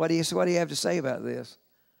 What do you have to say about this?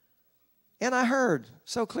 And I heard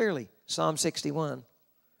so clearly, Psalm 61.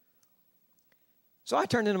 So I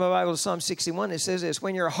turned into my Bible to Psalm 61. It says this,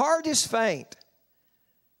 when your heart is faint,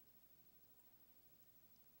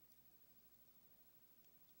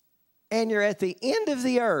 and you're at the end of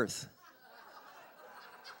the earth.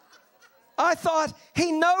 I thought,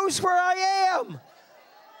 he knows where I am.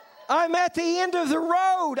 I'm at the end of the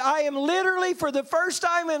road. I am literally, for the first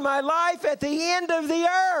time in my life, at the end of the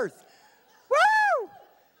earth. Woo!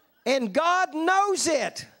 And God knows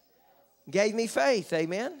it. Gave me faith,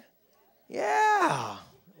 amen? Yeah,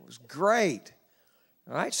 it was great.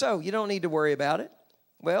 All right, so you don't need to worry about it.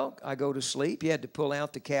 Well, I go to sleep. You had to pull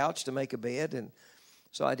out the couch to make a bed, and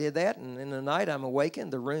so I did that, and in the night I'm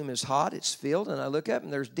awakened. The room is hot. It's filled, and I look up,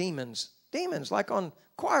 and there's demons. Demons, like on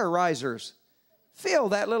choir risers.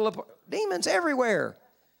 Filled that little, demons everywhere.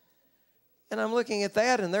 And I'm looking at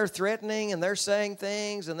that, and they're threatening, and they're saying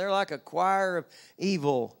things, and they're like a choir of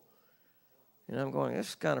evil. And I'm going, this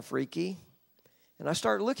is kind of freaky. And I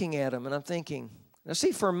start looking at them, and I'm thinking, now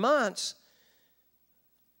see, for months,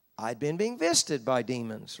 I'd been being visited by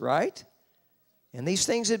demons, right? And these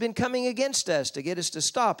things had been coming against us to get us to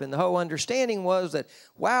stop. And the whole understanding was that,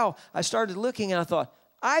 wow, I started looking, and I thought,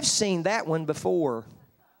 I've seen that one before.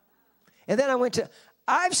 And then I went to,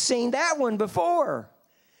 I've seen that one before.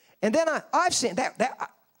 And then I've seen that.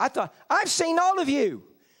 I thought, I've seen all of you.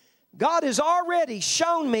 God has already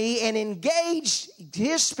shown me and engaged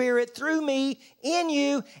His Spirit through me in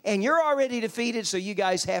you, and you're already defeated, so you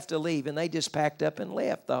guys have to leave. And they just packed up and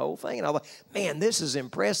left the whole thing. And I thought, man, this is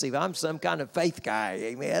impressive. I'm some kind of faith guy,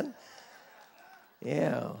 amen?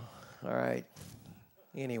 Yeah, all right.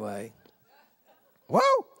 Anyway.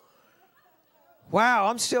 Whoa! Wow,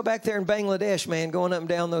 I'm still back there in Bangladesh, man, going up and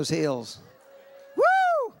down those hills.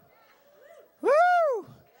 Woo! Woo!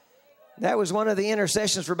 That was one of the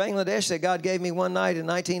intercessions for Bangladesh that God gave me one night in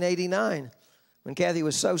 1989 when Kathy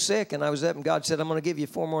was so sick, and I was up, and God said, I'm going to give you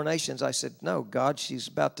 4 more nations. I said, no, God, she's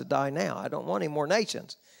about to die now. I don't want any more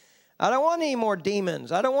nations. I don't want any more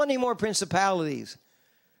demons. I don't want any more principalities.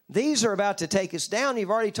 These are about to take us down.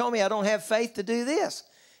 You've already told me I don't have faith to do this.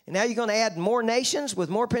 And now you're going to add more nations with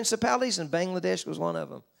more principalities, and Bangladesh was one of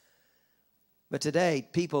them. But today,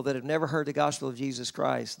 people that have never heard the gospel of Jesus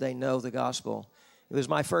Christ, they know the gospel. It was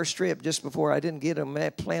my first trip just before I didn't get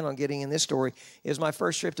a plan on getting in this story. It was my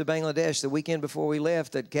first trip to Bangladesh the weekend before we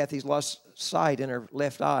left that Kathy's lost sight in her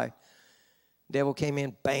left eye. Devil came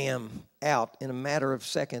in, bam, out. In a matter of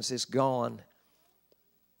seconds, it's gone.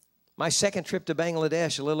 My second trip to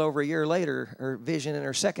Bangladesh, a little over a year later, her vision in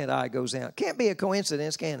her second eye goes out. Can't be a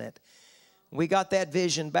coincidence, can it? We got that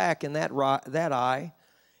vision back in that eye,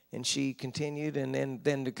 and she continued. And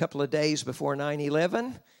then a couple of days before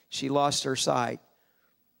 9/11, she lost her sight.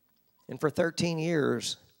 And for 13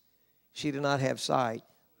 years, she did not have sight.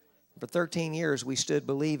 For 13 years, we stood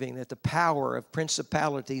believing that the power of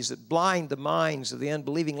principalities that blind the minds of the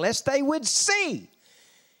unbelieving, lest they would see.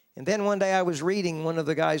 And then one day I was reading, one of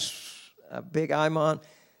the guys, a big imam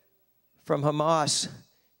from Hamas,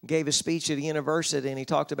 gave a speech at a university, and he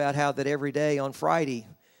talked about how that every day on Friday,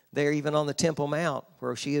 there even on the Temple Mount,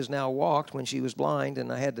 where she has now walked when she was blind,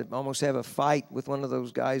 and I had to almost have a fight with one of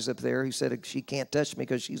those guys up there who said, she can't touch me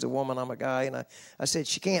because she's a woman, I'm a guy. And I said,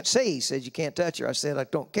 she can't see. He said, you can't touch her. I said, I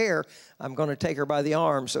don't care. I'm going to take her by the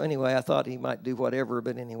arm. So anyway, I thought he might do whatever,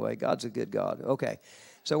 but anyway, God's a good God. Okay.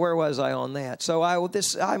 So where was I on that? So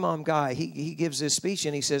this imam guy, he gives this speech,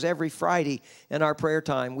 and he says, every Friday in our prayer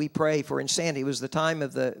time, we pray for insanity. It was the time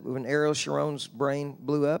of when Ariel Sharon's brain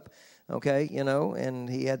blew up, okay, and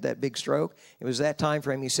he had that big stroke. It was that time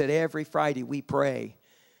frame. He said, every Friday we pray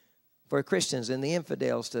for Christians and the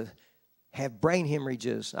infidels to have brain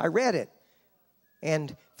hemorrhages. I read it.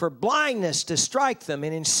 And for blindness to strike them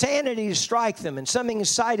and insanity to strike them. And something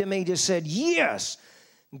inside of me just said, yes,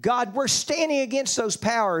 God, we're standing against those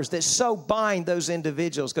powers that so bind those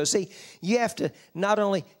individuals. Because, see, you have to not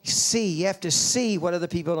only see, you have to see what other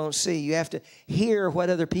people don't see. You have to hear what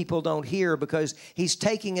other people don't hear, because He's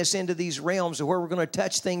taking us into these realms where we're going to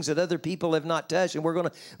touch things that other people have not touched, and we're going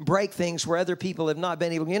to break things where other people have not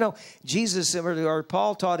been able. Jesus, or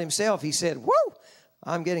Paul taught himself, he said, whoo,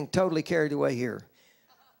 I'm getting totally carried away here.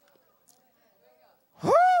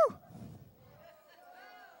 Whoo!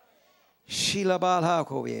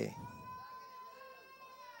 Shilabalhakoye.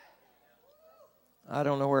 I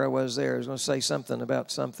don't know where I was there. I was going to say something about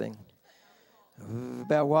something.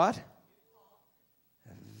 About what?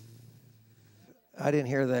 I didn't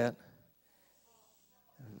hear that.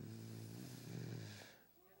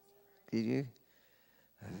 Did you?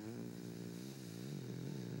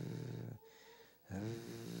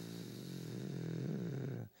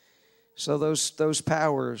 So those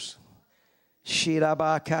powers, he's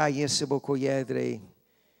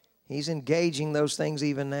engaging those things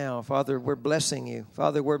even now. Father, we're blessing you.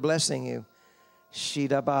 Father, we're blessing you. So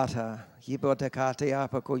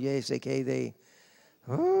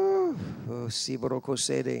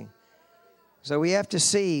we have to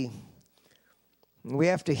see, we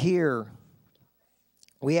have to hear,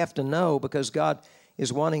 we have to know, because God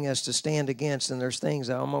is wanting us to stand against. And there's things,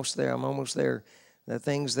 I'm almost there. The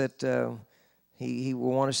things that he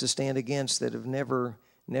will want us to stand against that have never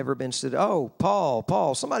been stood. Oh,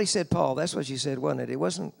 Paul. Somebody said Paul. That's what you said, wasn't it? It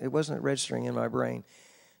wasn't registering in my brain.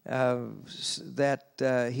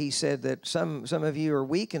 That he said that some of you are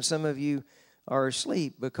weak and some of you are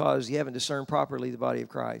asleep because you haven't discerned properly the body of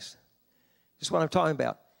Christ. That's what I'm talking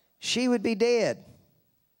about. She would be dead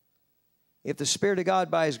if the Spirit of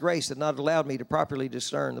God by His grace had not allowed me to properly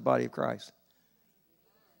discern the body of Christ.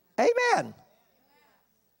 Amen.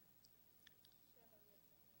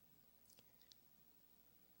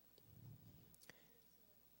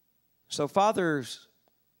 So Father's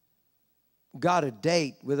got a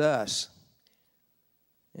date with us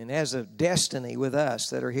and has a destiny with us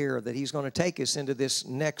that are here, that He's going to take us into this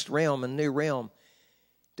next realm, a new realm,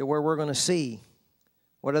 to where we're going to see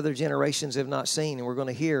what other generations have not seen, and we're going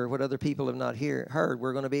to hear what other people have not heard.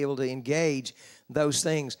 We're going to be able to engage those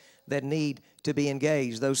things that need to be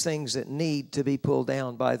engaged, those things that need to be pulled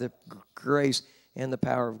down by the grace and the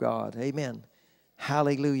power of God. Amen.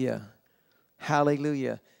 Hallelujah.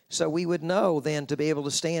 Hallelujah. So we would know then to be able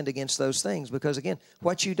to stand against those things, because again,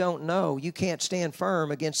 what you don't know, you can't stand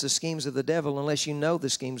firm against the schemes of the devil unless you know the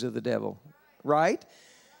schemes of the devil. Right?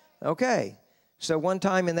 Okay. So one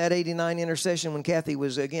time in that 89 intercession, when Kathy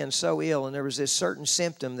was again so ill, and there was this certain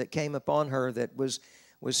symptom that came upon her that was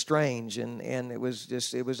strange, and it was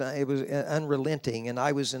unrelenting. And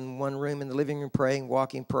I was in one room in the living room praying,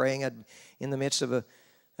 praying. I'd in the midst of a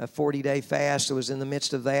 40-day fast. I was in the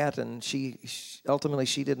midst of that, and she ultimately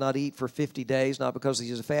did not eat for 50 days, not because she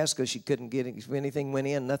was a fast, because she couldn't get it. If anything went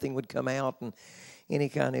in, nothing would come out, and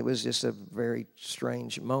it was just a very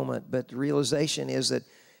strange moment. But the realization is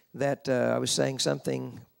that I was saying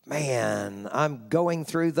something, man, I'm going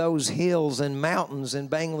through those hills and mountains in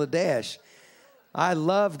Bangladesh. I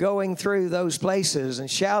love going through those places and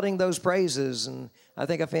shouting those praises. And I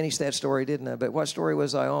think I finished that story, didn't I? But what story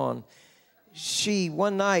was I on?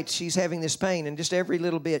 One night, she's having this pain, and just every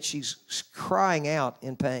little bit, she's crying out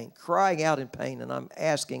in pain. And I'm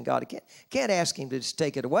asking God, I can't ask Him to just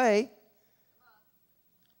take it away.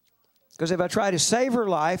 Because if I try to save her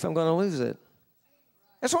life, I'm going to lose it.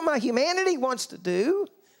 That's what my humanity wants to do.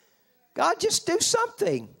 God, just do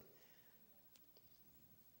something.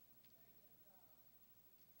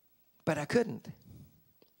 But I couldn't.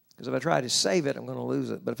 Because if I try to save it, I'm going to lose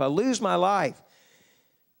it. But if I lose my life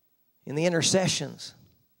in the intercessions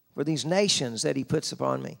for these nations that He puts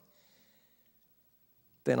upon me,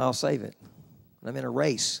 then I'll save it. And I'm in a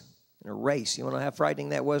race. You want to know how frightening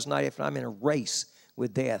that was night after? I'm in a race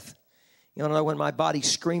with death. You want to know when my body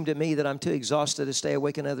screamed at me that I'm too exhausted to stay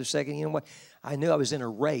awake another second? You know what? I knew I was in a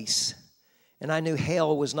race. And I knew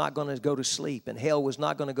hell was not going to go to sleep, and hell was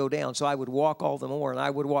not going to go down. So I would walk all the more, and I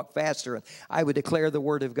would walk faster, and I would declare the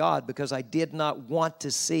word of God, because I did not want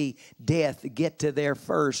to see death get to there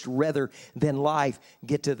first rather than life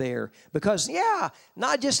get to there. Because,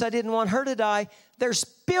 not just I didn't want her to die, there's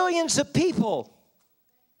billions of people.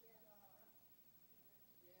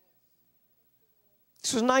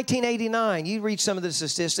 This was 1989. You read some of the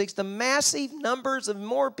statistics. The massive numbers of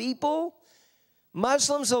more people,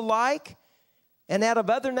 Muslims alike, and out of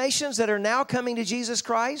other nations that are now coming to Jesus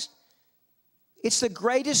Christ. It's the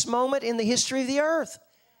greatest moment in the history of the earth.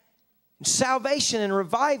 Salvation and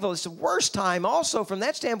revival. It's the worst time also from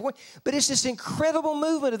that standpoint. But it's this incredible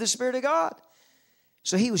movement of the Spirit of God.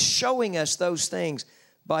 So He was showing us those things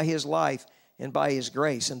by His life and by His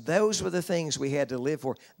grace. And those were the things we had to live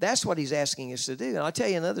for. That's what He's asking us to do. And I'll tell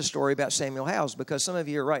you another story about Samuel Howes, because some of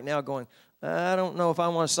you are right now going, I don't know if I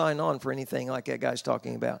want to sign on for anything like that guy's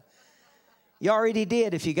talking about. You already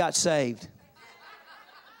did if you got saved.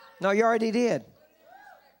 No, you already did.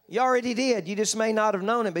 You already did. You just may not have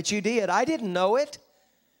known it, but you did. I didn't know it.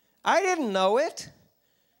 I didn't know it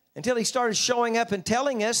until He started showing up and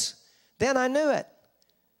telling us. Then I knew it.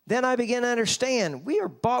 Then I began to understand we are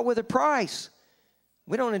bought with a price.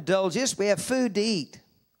 We don't indulge this. We have food to eat.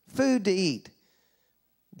 Food to eat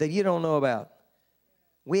that you don't know about.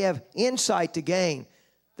 We have insight to gain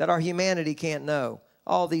that our humanity can't know.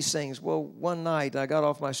 All these things. Well, one night, I got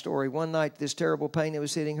off my story. One night, this terrible pain that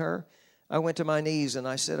was hitting her, I went to my knees and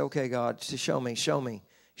I said, okay, God, show me.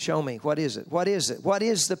 What is it? What is it? What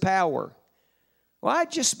is the power? Well,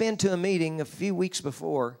 I'd just been to a meeting a few weeks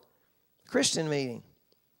before, a Christian meeting,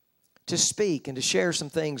 to speak and to share some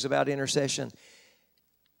things about intercession. And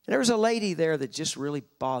there was a lady there that just really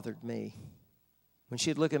bothered me. When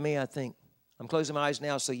she'd look at me, I'd think, I'm closing my eyes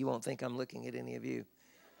now so you won't think I'm looking at any of you.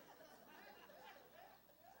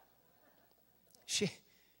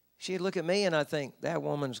 She'd look at me and I'd think, that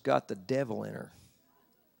woman's got the devil in her.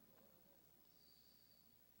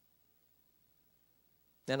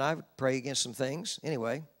 Then I would pray against some things.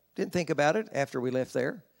 Anyway, didn't think about it after we left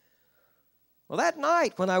there. Well, that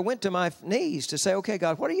night when I went to my knees to say, okay,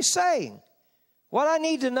 God, what are you saying? What I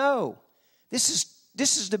need to know. This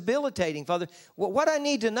is debilitating, Father. What I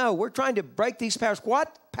need to know, we're trying to break these powers.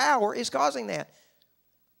 What power is causing that?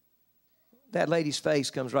 That lady's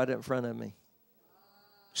face comes right up in front of me.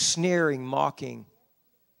 Sneering, mocking.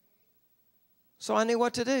 So I knew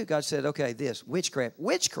what to do. God said, okay, this, witchcraft.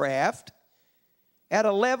 Witchcraft, at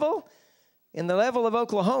a level, in the level of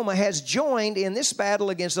Oklahoma, has joined in this battle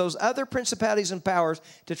against those other principalities and powers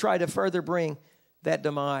to try to further bring that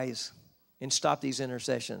demise and stop these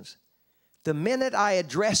intercessions. The minute I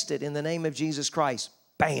addressed it in the name of Jesus Christ,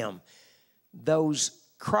 bam, those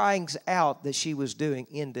cryings out that she was doing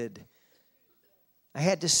ended. I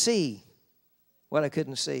had to see what I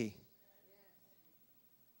couldn't see.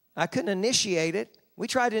 I couldn't initiate it. We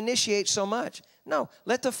try to initiate so much. No,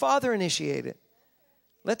 let the Father initiate it.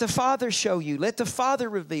 Let the Father show you. Let the Father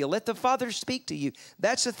reveal. Let the Father speak to you.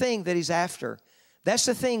 That's the thing that He's after. That's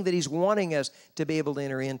the thing that He's wanting us to be able to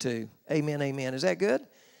enter into. Amen, amen. Is that good?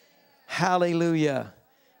 Hallelujah.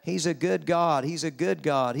 He's a good God. He's a good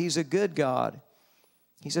God. He's a good God.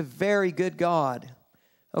 He's a very good God.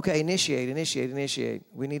 Okay, initiate.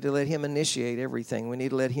 We need to let Him initiate everything. We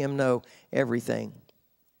need to let Him know everything.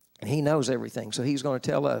 And He knows everything, so He's going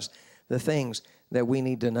to tell us the things that we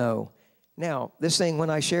need to know. Now, this thing, when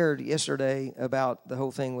I shared yesterday about the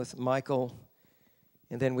whole thing with Michael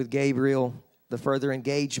and then with Gabriel, the further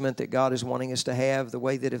engagement that God is wanting us to have, the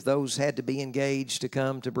way that if those had to be engaged to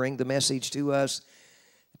come to bring the message to us,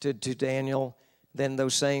 to Daniel, then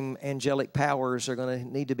those same angelic powers are going to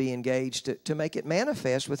need to be engaged to make it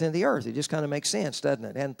manifest within the earth. It just kind of makes sense, doesn't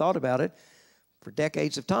it? I hadn't thought about it for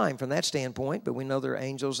decades of time from that standpoint, but we know there are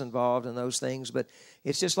angels involved in those things. But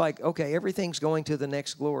it's just like, okay, everything's going to the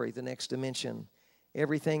next glory, the next dimension.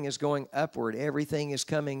 Everything is going upward. Everything is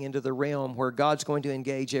coming into the realm where God's going to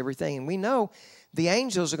engage everything. And we know the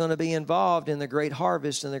angels are going to be involved in the great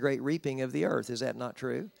harvest and the great reaping of the earth. Is that not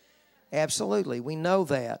true? Absolutely. We know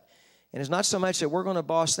that. And it's not so much that we're going to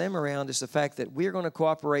boss them around, it's the fact that we're going to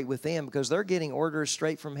cooperate with them because they're getting orders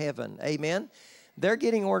straight from heaven. Amen? They're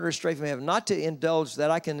getting orders straight from heaven. Not to indulge,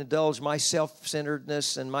 that I can indulge my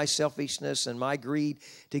self-centeredness and my selfishness and my greed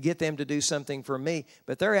to get them to do something for me.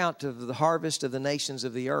 But they're out to the harvest of the nations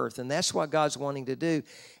of the earth. And that's what God's wanting to do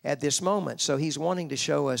at this moment. So He's wanting to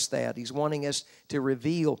show us that. He's wanting us to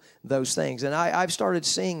reveal those things. And I've started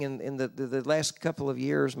seeing in the last couple of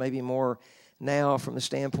years, maybe more now, from the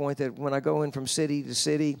standpoint that when I go in from city to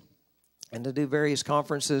city and to do various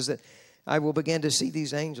conferences, that I will begin to see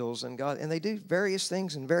these angels and God, and they do various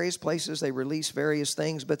things in various places. They release various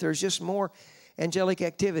things, but there's just more angelic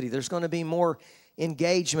activity. There's going to be more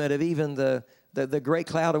engagement of even the great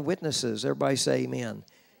cloud of witnesses. Everybody say amen.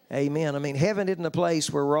 Amen. I mean, heaven isn't a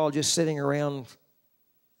place where we're all just sitting around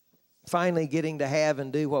finally getting to have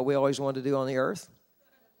and do what we always wanted to do on the earth.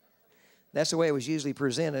 That's the way it was usually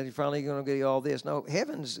presented. You're finally going to get all this. No,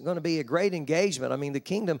 heaven's going to be a great engagement. I mean, the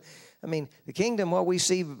kingdom, what we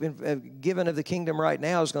see given of the kingdom right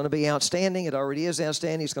now is going to be outstanding. It already is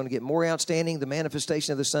outstanding. It's going to get more outstanding, the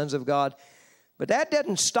manifestation of the sons of God. But that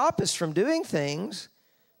doesn't stop us from doing things.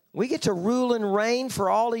 We get to rule and reign for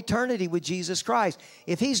all eternity with Jesus Christ.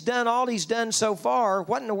 If He's done all He's done so far,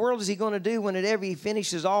 what in the world is He going to do whenever He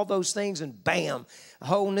finishes all those things and bam,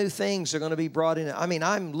 whole new things are going to be brought in? I mean,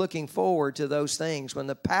 I'm looking forward to those things when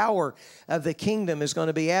the power of the kingdom is going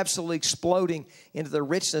to be absolutely exploding into the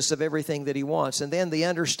richness of everything that He wants. And then the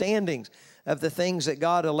understandings of the things that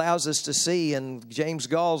God allows us to see. And James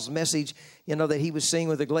Gall's message, that he was seeing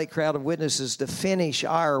with a great crowd of witnesses to finish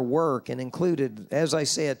our work, and included, as I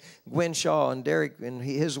said, Gwen Shaw and Derek and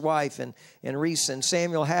his wife and Reese and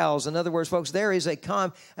Samuel Howells. In other words, folks, there is a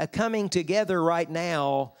coming together right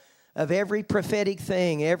now of every prophetic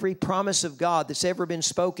thing, every promise of God that's ever been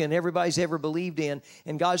spoken, everybody's ever believed in,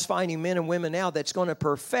 and God's finding men and women now that's going to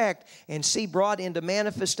perfect and see brought into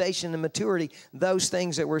manifestation and maturity those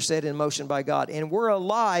things that were set in motion by God. And we're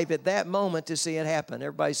alive at that moment to see it happen.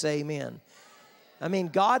 Everybody say amen. I mean,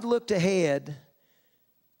 God looked ahead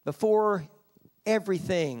before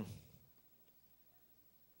everything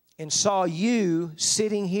and saw you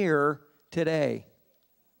sitting here today,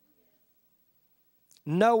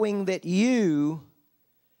 knowing that you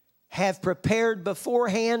have prepared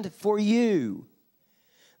beforehand for you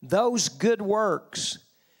those good works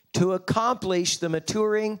to accomplish the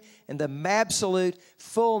maturing and the absolute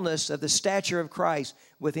fullness of the stature of Christ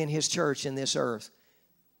within His church in this earth.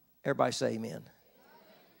 Everybody say amen.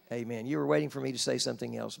 Amen. You were waiting for me to say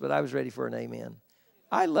something else, but I was ready for an amen.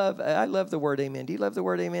 I love the word amen. Do you love the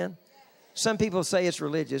word amen? Some people say it's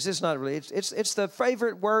religious. It's not religious. It's the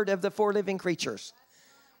favorite word of the four living creatures.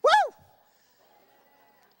 Woo!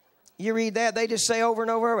 You read that, they just say over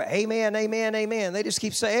and over, amen, amen, amen. They just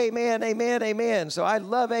keep saying amen, amen, amen. So I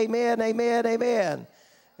love amen, amen, amen.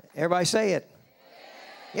 Everybody say it.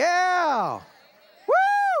 Yeah.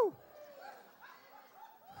 Woo!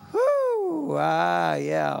 Woo! Ah,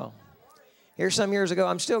 yeah. Here some years ago,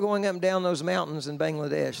 I'm still going up and down those mountains in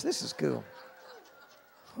Bangladesh. This is cool.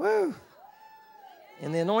 Woo!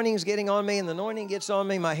 And the anointing's getting on me, and the anointing gets on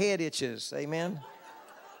me, my head itches. Amen.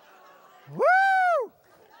 Woo!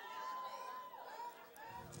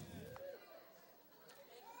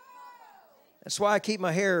 That's why I keep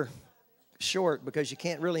my hair short, because you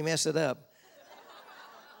can't really mess it up.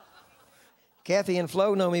 Kathy and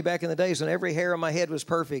Flo know me back in the days when every hair on my head was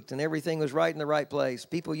perfect and everything was right in the right place.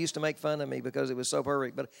 People used to make fun of me because it was so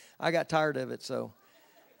perfect, but I got tired of it, so.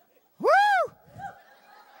 Woo!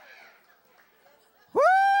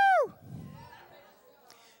 Woo!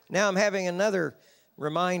 Now I'm having another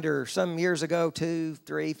reminder. Some years ago, 2,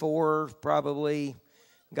 3, 4, probably,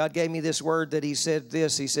 God gave me this word that He said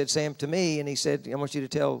this. He said, Sam, to me, and He said, I want you to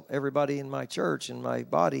tell everybody in my church, in my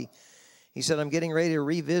body. He said, I'm getting ready to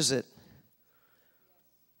revisit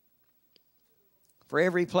for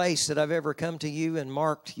every place that I've ever come to you and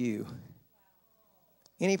marked you.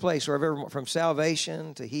 Any place where I've ever, from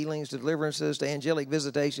salvation to healings to deliverances to angelic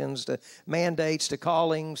visitations to mandates to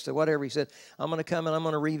callings to whatever. He said, I'm going to come and I'm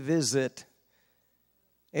going to revisit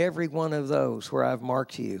every one of those where I've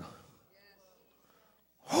marked you.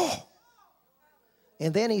 Oh.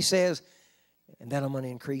 And then He says, and then I'm going to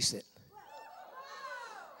increase it.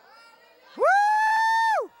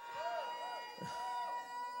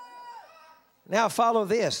 Now follow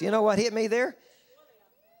this. You know what hit me there?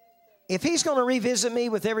 If He's going to revisit me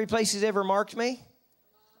with every place He's ever marked me,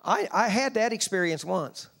 I had that experience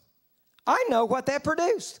once. I know what that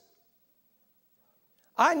produced.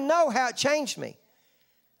 I know how it changed me.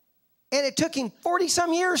 And it took Him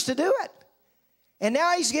 40-some years to do it. And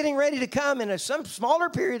now He's getting ready to come in some smaller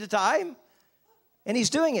period of time. And He's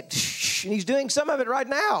doing it. And He's doing some of it right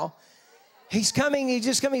now. He's coming. He's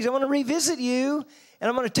just coming. He's, I want to revisit you. And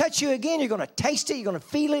I'm going to touch you again. You're going to taste it. You're going to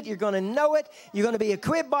feel it. You're going to know it. You're going to be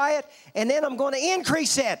equipped by it. And then I'm going to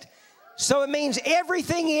increase it. So it means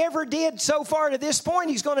everything He ever did so far to this point,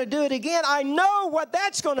 He's going to do it again. I know what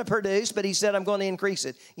that's going to produce, but He said, I'm going to increase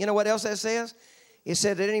it. You know what else that says? It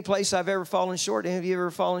said, at any place I've ever fallen short. Any of you ever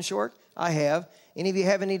fallen short? I have. Any of you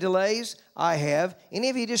have any delays? I have. Any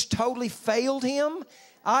of you just totally failed Him?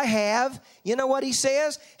 I have. You know what He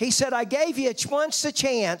says? He said, I gave you once a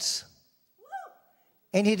chance.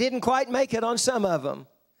 And you didn't quite make it on some of them.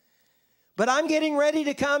 But I'm getting ready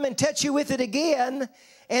to come and touch you with it again.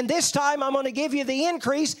 And this time I'm going to give you the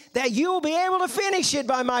increase that you'll be able to finish it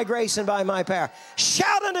by my grace and by my power.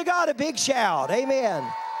 Shout unto God a big shout. Amen.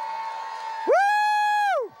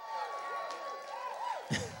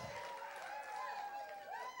 Woo!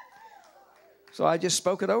 So I just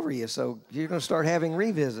spoke it over you. So you're going to start having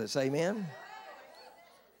revisits. Amen.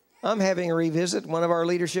 I'm having a revisit. One of our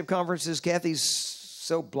leadership conferences, Kathy's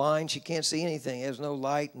so blind she can't see anything. There's no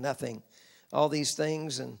light, nothing. All these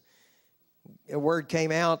things. And a word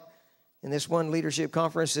came out in this one leadership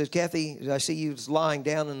conference. Says, Kathy, I see you lying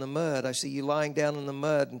down in the mud. I see you lying down in the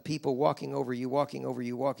mud and people walking over you, walking over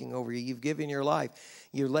you, walking over you. You've given your life.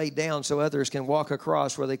 You laid down so others can walk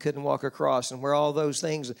across where they couldn't walk across, and where all those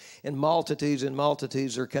things and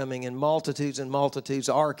multitudes are coming, and multitudes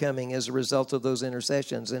are coming as a result of those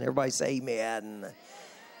intercessions. And everybody say amen.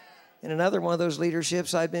 In another one of those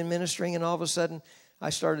leaderships, I'd been ministering, and all of a sudden, I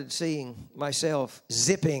started seeing myself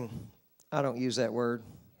zipping. I don't use that word.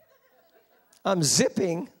 I'm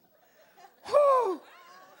zipping.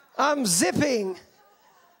 I'm zipping.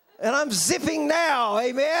 And I'm zipping now.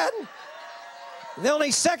 Amen. The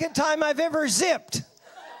only second time I've ever zipped.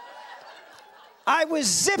 I was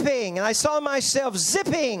zipping, and I saw myself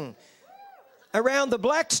zipping around the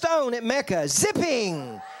black stone at Mecca,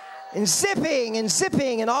 zipping and zipping and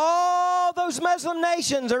zipping, and all those Muslim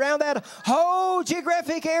nations around that whole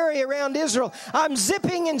geographic area around Israel. I'm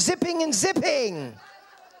zipping and zipping and zipping.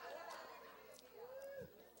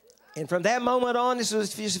 And from that moment on, this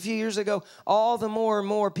was just a few years ago, all the more and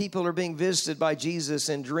more people are being visited by Jesus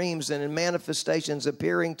in dreams and in manifestations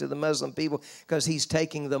appearing to the Muslim people because he's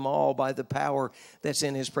taking them all by the power that's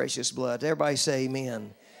in his precious blood. Everybody say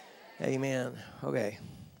amen. Amen. Okay.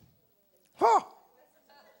 Huh.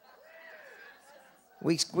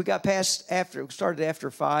 We got past started after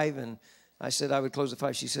 5, and I said I would close at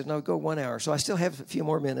 5. She said, no, go 1 hour. So I still have a few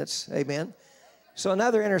more minutes. Amen. So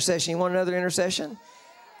another intercession. You want another intercession?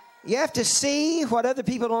 You have to see what other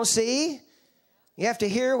people don't see. You have to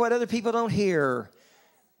hear what other people don't hear.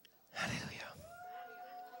 Hallelujah.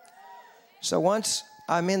 So once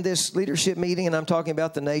I'm in this leadership meeting and I'm talking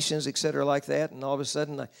about the nations, et cetera, like that, and all of a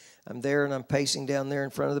sudden I'm there and I'm pacing down there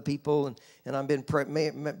in front of the people, and I've been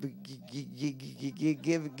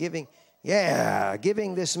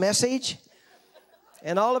giving this message,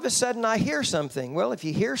 and all of a sudden I hear something. Well, if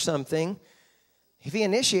you hear something, if he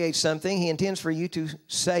initiates something, he intends for you to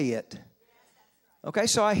say it. Okay,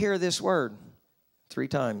 so I hear this word 3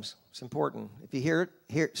 times. It's important. If you hear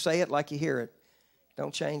it, say it like you hear it.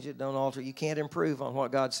 Don't change it. Don't alter it. You can't improve on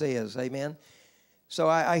what God says. Amen? So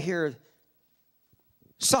I hear,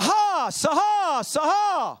 Saha, Saha,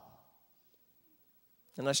 Saha.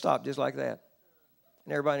 And I stopped just like that.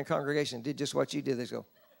 And everybody in the congregation did just what you did. They go.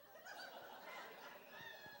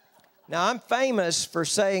 Now, I'm famous for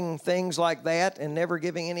saying things like that and never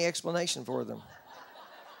giving any explanation for them.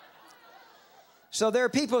 So there are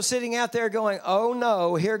people sitting out there going, oh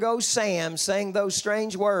no, here goes Sam saying those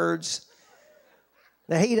strange words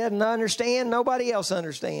that he doesn't understand, nobody else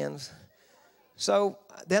understands. So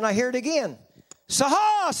then I hear it again.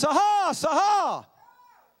 Saha, Saha, Saha.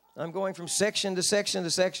 I'm going from section to section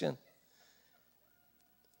to section.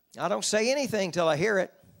 I don't say anything till I hear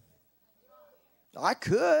it. I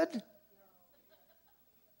could.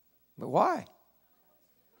 But why?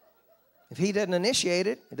 If he doesn't initiate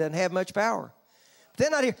it, it doesn't have much power. But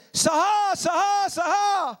then I hear, Saha, Saha,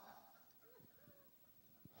 Saha.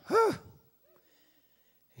 Whew.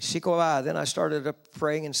 Then I started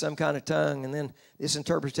praying in some kind of tongue, and then this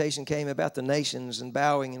interpretation came about the nations and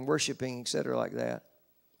bowing and worshiping, etc., like that.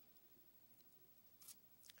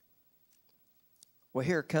 Well,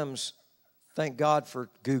 here comes, thank God for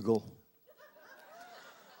Google.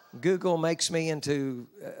 Google makes me into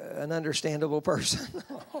an understandable person.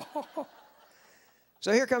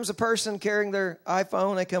 So here comes a person carrying their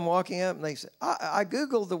iPhone. They come walking up and they say, I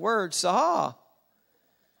Googled the word Saha.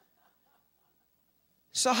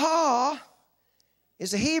 Saha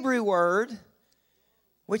is a Hebrew word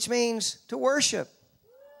which means to worship,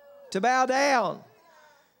 to bow down,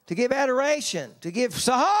 to give adoration, to give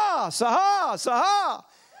Saha, Saha, Saha.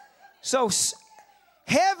 So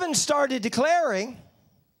heaven started declaring,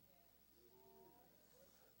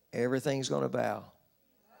 everything's going to bow.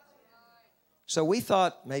 So we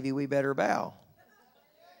thought maybe we better bow.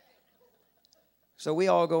 So we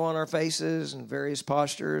all go on our faces in various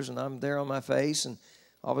postures, and I'm there on my face, and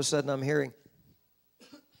all of a sudden I'm hearing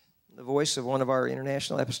the voice of one of our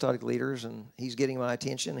international apostolic leaders, and he's getting my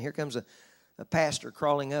attention. And here comes a pastor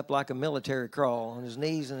crawling up like a military crawl on his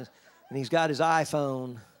knees, and he's got his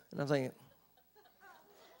iPhone. And I'm thinking,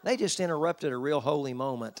 they just interrupted a real holy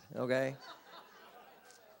moment, okay?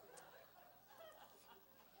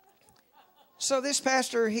 So this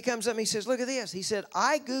pastor, he comes up and he says, look at this. He said,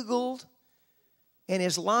 I Googled an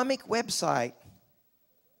Islamic website,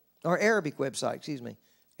 or Arabic website, excuse me,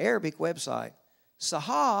 Arabic website.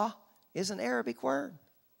 Saha is an Arabic word,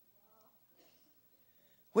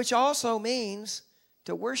 which also means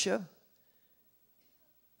to worship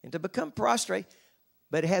and to become prostrate,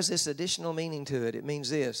 but it has this additional meaning to it. It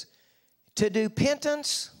means this, to do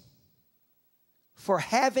penance for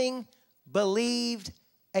having believed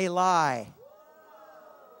a lie.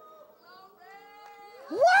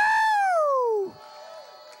 Woo!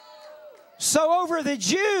 So over the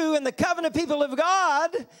Jew and the covenant people of God,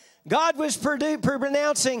 God was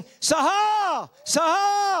pronouncing Saha,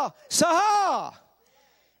 Saha, Saha.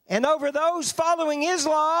 And over those following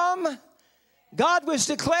Islam, God was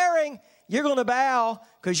declaring, you're going to bow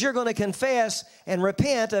because you're going to confess and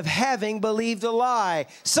repent of having believed a lie.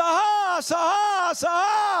 Saha, Saha,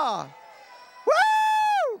 Saha.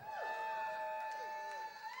 Woo!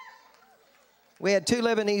 We had 2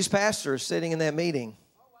 Lebanese pastors sitting in that meeting.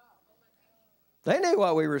 They knew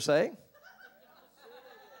what we were saying.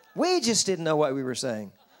 We just didn't know what we were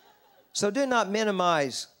saying. So do not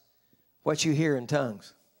minimize what you hear in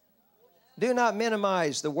tongues. Do not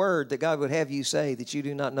minimize the word that God would have you say that you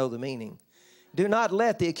do not know the meaning. Do not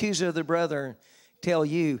let the accuser of the brethren tell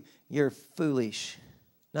you you're foolish.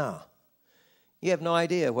 No. You have no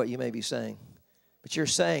idea what you may be saying. But you're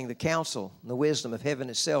saying the counsel and the wisdom of heaven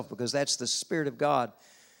itself, because that's the Spirit of God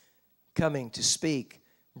coming to speak,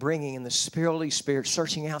 bringing in the Holy Spirit,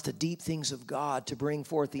 searching out the deep things of God to bring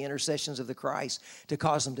forth the intercessions of the Christ, to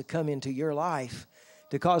cause them to come into your life,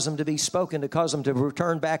 to cause them to be spoken, to cause them to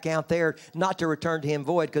return back out there, not to return to Him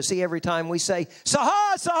void. Because see, every time we say,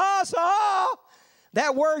 Saha, Saha, Saha,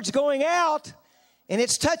 that word's going out, and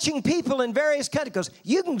it's touching people in various countries. Because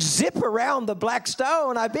you can zip around the black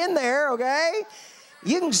stone. I've been there, okay?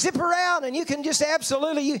 You can zip around, and you can just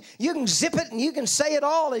absolutely, you can zip it, and you can say it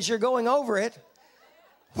all as you're going over it.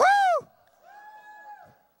 Woo!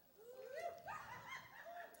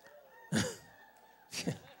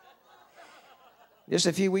 Just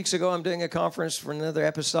a few weeks ago, I'm doing a conference for another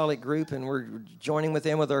apostolic group, and we're joining with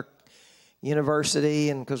them with our university,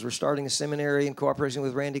 and because we're starting a seminary in cooperation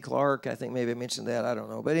with Randy Clark. I think maybe I mentioned that. I don't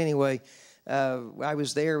know. But anyway, I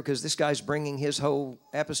was there because this guy's bringing his whole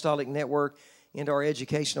apostolic network into our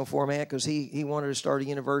educational format because he wanted to start a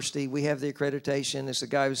university. We have the accreditation. It's a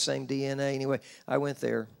guy with the same DNA. Anyway, I went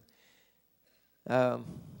there.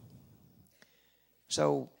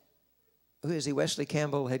 So, who is he? Wesley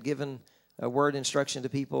Campbell had given a word instruction to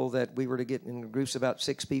people that we were to get in groups of about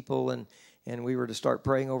 6 people, and we were to start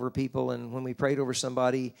praying over people. And when we prayed over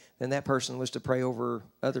somebody, then that person was to pray over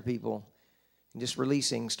other people, and just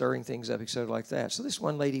releasing, stirring things up, etc., like that. So this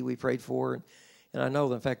one lady we prayed for, and I know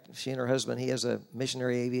that, in fact, she and her husband, he has a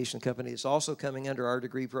missionary aviation company. It's also coming under our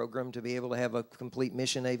degree program to be able to have a complete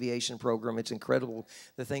mission aviation program. It's incredible,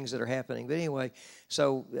 the things that are happening. But anyway,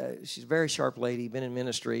 so she's a very sharp lady, been in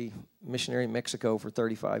ministry, missionary in Mexico for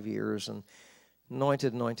 35 years, and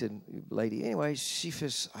anointed lady. Anyway, she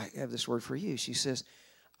says, I have this word for you. She says,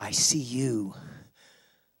 I see you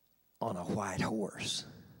on a white horse.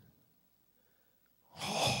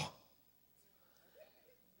 Oh.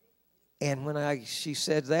 And when she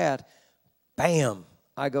said that, bam,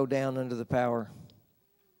 I go down under the power.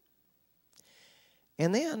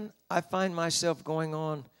 And then I find myself going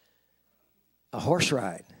on a horse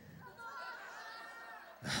ride.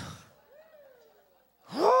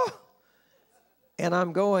 And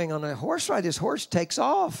I'm going on a horse ride. This horse takes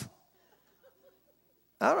off.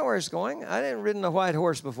 I don't know where it's going. I didn't ridden a white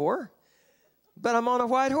horse before. But I'm on a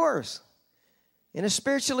white horse. In a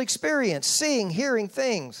spiritual experience, seeing, hearing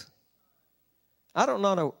things. I don't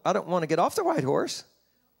want to get off the white horse.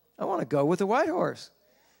 I want to go with the white horse.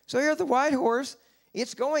 So here the white horse,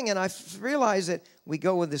 it's going, and I realize that we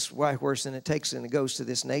go with this white horse, and it goes to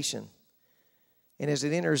this nation. And as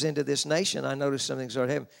it enters into this nation, I notice something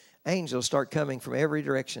started happening. Angels start coming from every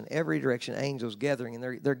direction, angels gathering. And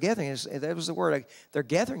they're gathering, that was the word, they're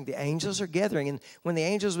gathering, the angels are gathering. And when the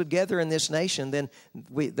angels would gather in this nation, then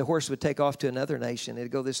the horse would take off to another nation.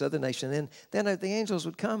 It'd go to this other nation. Then the angels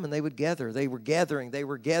would come and they would gather. They were gathering.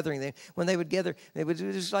 When they would gather, they would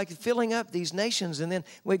just like filling up these nations. And then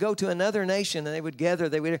we'd go to another nation and they would gather.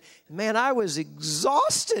 Man, I was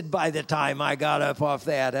exhausted by the time I got up off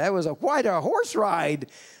that. That was quite a horse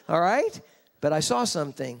ride, all right? But I saw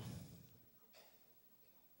something.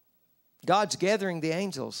 God's gathering the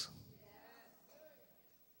angels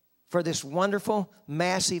for this wonderful,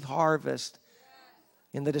 massive harvest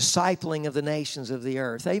in the discipling of the nations of the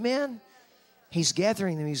earth. Amen? He's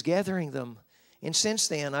gathering them. And since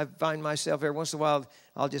then, I find myself every once in a while,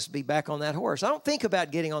 I'll just be back on that horse. I don't think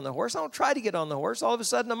about getting on the horse. I don't try to get on the horse. All of a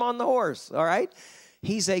sudden, I'm on the horse, all right?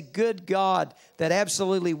 He's a good God that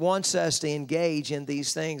absolutely wants us to engage in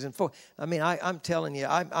these things. And I'm telling you,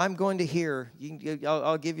 I'm going to hear,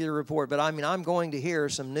 I'll give you the report, but I'm going to hear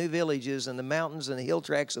some new villages in the mountains and the hill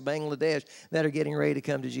tracts of Bangladesh that are getting ready to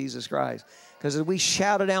come to Jesus Christ. Because as we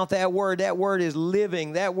shouted out that word is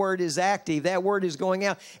living, that word is active, that word is going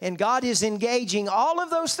out. And God is engaging all of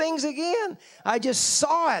those things again. I just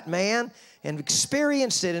saw it, man, and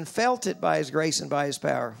experienced it and felt it by His grace and by His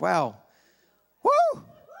power. Wow. Woo!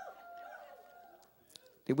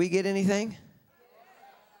 Did we get anything?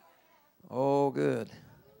 Oh, good.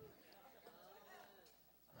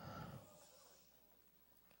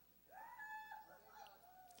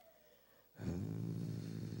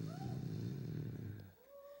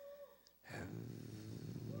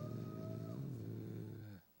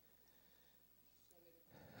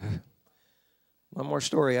 One more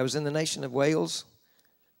story. I was in the nation of Wales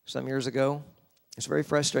some years ago. It's very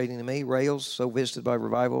frustrating to me. Wales, so visited by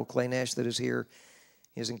revival. Clay Nash that is here,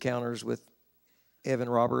 his encounters with Evan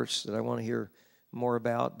Roberts that I want to hear more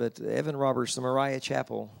about. But Evan Roberts, the Moriah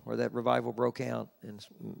Chapel, where that revival broke out, and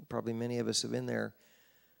probably many of us have been there.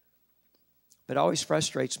 But it always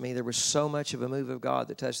frustrates me. There was so much of a move of God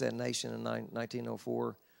that touched that nation in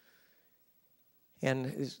 1904.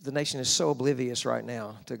 And the nation is so oblivious right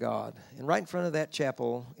now to God. And right in front of that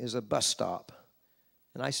chapel is a bus stop.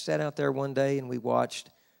 And I sat out there one day and we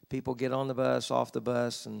watched people get on the bus, off the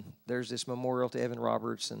bus, and there's this memorial to Evan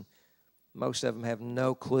Roberts, and most of them have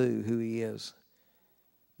no clue who he is.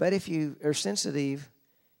 But if you are sensitive,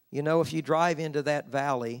 you know, if you drive into that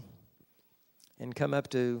valley and come up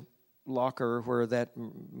to Locker, where that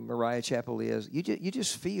Moriah Chapel is, you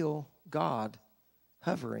just feel God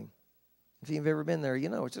hovering. If you've ever been there, you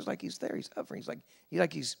know, it's just like he's there. He's hovering.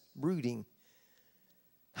 He's brooding,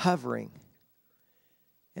 hovering.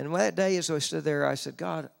 And that day as I stood there, I said,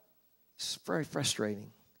 God, it's very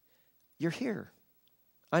frustrating. You're here.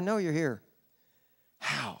 I know you're here.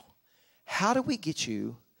 How? How do we get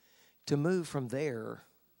you to move from there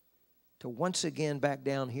to once again back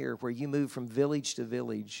down here, where you move from village to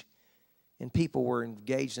village? And people were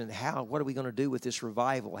engaged in what are we going to do with this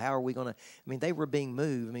revival? How are we going to, they were being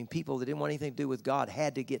moved. People that didn't want anything to do with God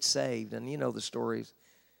had to get saved. And you know the stories.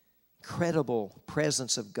 Incredible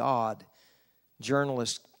presence of God.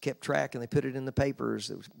 Journalists kept track and they put it in the papers.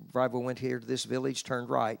 The revival went here to this village, turned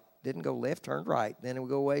right. Didn't go left, turned right. Then it would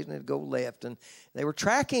go away and it would go left. And they were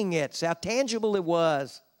tracking it. It's how tangible it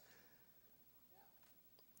was.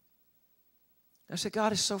 I said,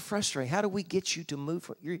 God, it's so frustrating. How do we get you to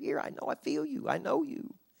move? You're here. I know. I feel you. I know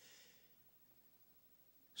you.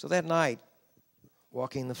 So that night,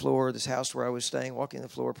 walking the floor, this house where I was staying, walking the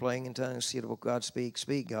floor, praying in tongues, see the God speak.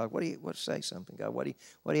 Speak, God. Say something, God. What do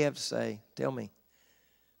you have to say? Tell me.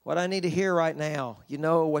 What I need to hear right now. You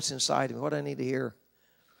know what's inside of me. What I need to hear.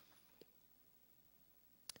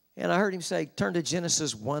 And I heard him say, turn to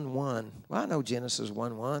Genesis 1:1. Well, I know Genesis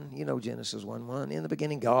 1:1. You know Genesis 1:1. In the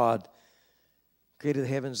beginning, God created the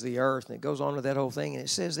heavens, the earth, and it goes on with that whole thing. And it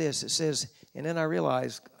says this, it says, and then I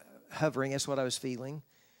realized, hovering, that's what I was feeling.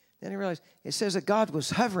 Then I realized, it says that God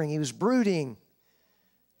was hovering, he was brooding.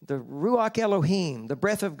 The Ruach Elohim, the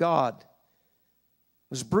breath of God,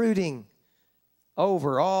 was brooding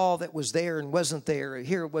over all that was there and wasn't there.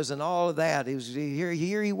 Here it wasn't all of that. It was here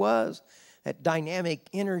he was. That dynamic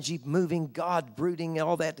energy moving God brooding,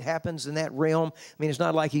 all that happens in that realm. It's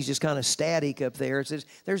not like he's just kind of static up there.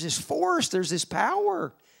 There's this force, there's this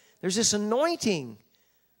power, there's this anointing.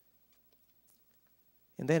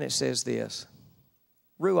 And then it says this,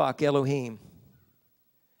 Ruach Elohim.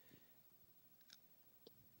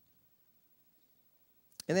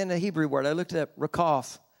 And then the Hebrew word, I looked it up,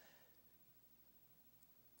 Rakaf,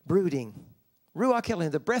 brooding. Ruach Elohim,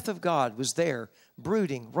 the breath of God was there,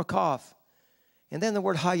 brooding, Rakaf. And then the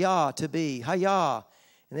word Hayah, to be, Hayah.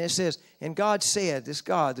 And then it says, and God said, this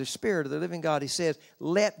God, the Spirit of the living God, he says,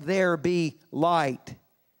 let there be light.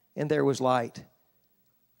 And there was light.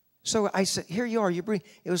 So I said, here you are, you breathe.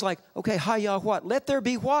 It was like, okay, Hayah what? Let there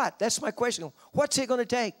be what? That's my question. What's it going to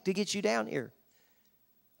take to get you down here?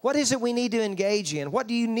 What is it we need to engage in? What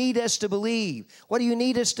do you need us to believe? What do you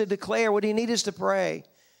need us to declare? What do you need us to pray?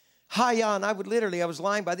 Hayah, and I was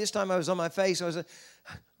lying. By this time I was on my face. I was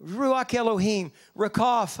Ruach Elohim,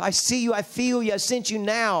 Rakaf, I see you, I feel you, I sent you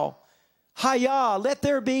now. Hayah, let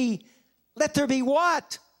there be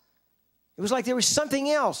what? It was like there was something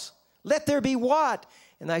else. Let there be what?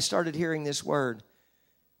 And I started hearing this word.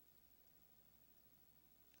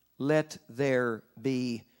 Let there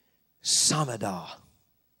be Samadah.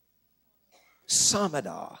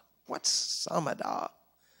 Samadah. What's Samadah?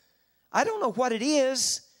 I don't know what it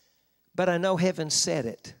is, but I know heaven said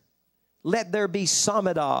it. Let there be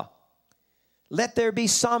Samadah. Let there be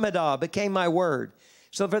Samadah became my word.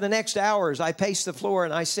 So for the next hours, I paced the floor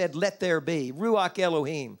and I said, let there be. Ruach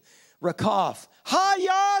Elohim. Rakaf.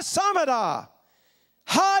 Hayah Samadah.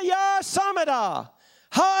 Hayah Samadah.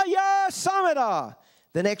 Hayah Samadah.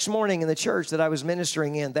 The next morning in the church that I was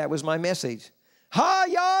ministering in, that was my message.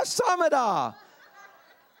 Hayah Samadah.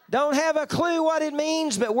 Don't have a clue what it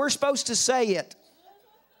means, but we're supposed to say it.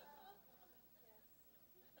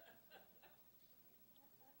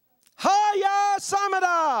 Hayah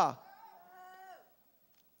Samadah.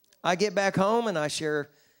 I get back home and I share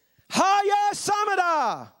Hayah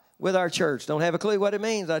Samadah with our church. Don't have a clue what it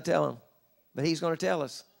means, I tell him. But he's going to tell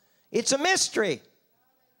us. It's a mystery.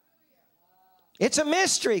 It's a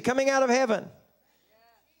mystery coming out of heaven.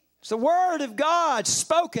 It's the word of God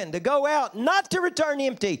spoken to go out, not to return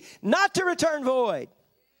empty, not to return void.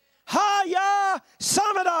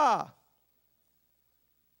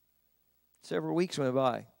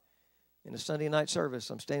 In a Sunday night service,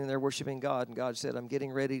 I'm standing there worshiping God, and God said, I'm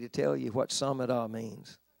getting ready to tell you what Samada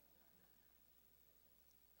means.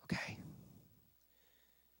 Okay.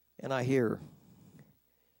 And I hear,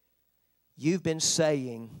 you've been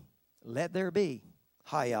saying, let there be.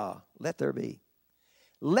 Haya, let there be.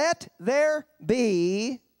 Let there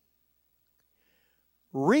be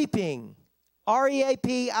reaping.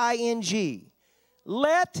 R-E-A-P-I-N-G.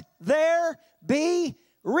 Let there be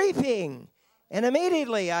reaping. And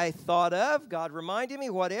immediately I thought of, God reminded me,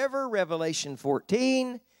 whatever, Revelation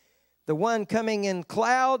 14, the one coming in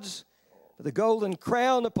clouds, with a golden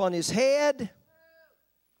crown upon his head,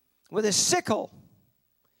 with a sickle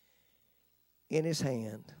in his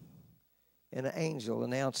hand. And an angel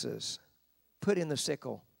announces, put in the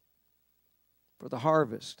sickle, for the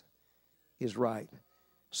harvest is ripe.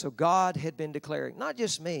 So God had been declaring, not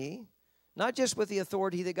just me, not just with the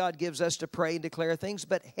authority that God gives us to pray and declare things,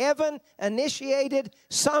 but heaven initiated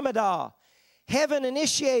Samada. Heaven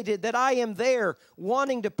initiated that I am there,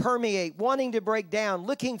 wanting to permeate, wanting to break down,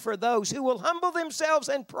 looking for those who will humble themselves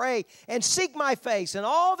and pray and seek my face and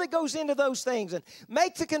all that goes into those things and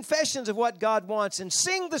make the confessions of what God wants and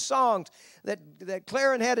sing the songs that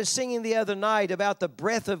Claren had us singing the other night about the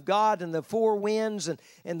breath of God and the four winds and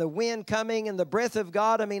the wind coming and the breath of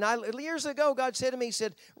God. I mean, years ago, God said to me, He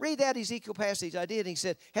said, read that Ezekiel passage. I did. He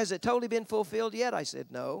said, has it totally been fulfilled yet? I said,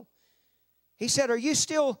 no. He said, are you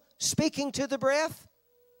still speaking to the breath?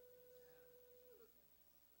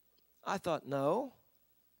 I thought, no.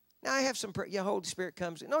 Now I have some prayer. Yeah, Holy Spirit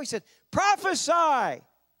comes in. No, He said, prophesy.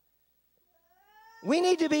 We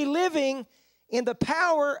need to be living in the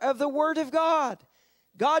power of the Word of God.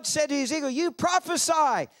 God said to Ezekiel, you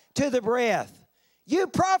prophesy to the breath. You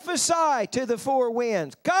prophesy to the four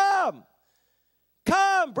winds. Come.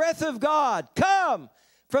 Come, breath of God. Come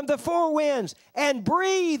from the four winds, and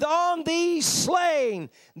breathe on these slain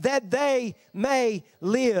that they may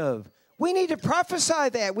live. We need to prophesy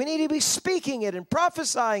that. We need to be speaking it and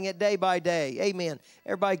prophesying it day by day. Amen.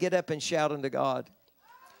 Everybody get up and shout unto God.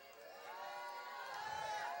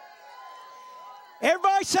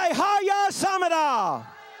 Everybody say, Haya Samada.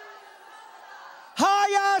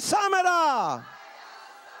 Haya Samada.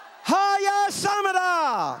 Haya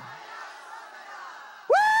Samada.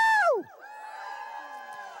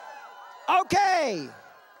 Okay.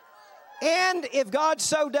 And if God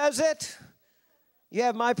so does it, you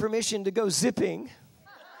have my permission to go zipping.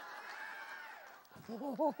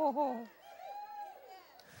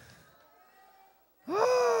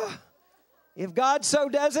 If God so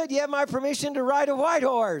does it, you have my permission to ride a white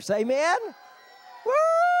horse. Amen?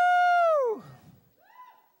 Woo!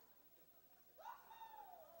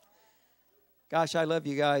 Gosh, I love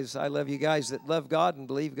you guys. I love you guys that love God and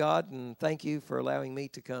believe God, and thank you for allowing me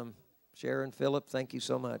to come. Sharon, Philip, thank you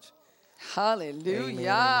so much. Hallelujah. Amen,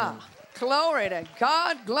 amen. Glory to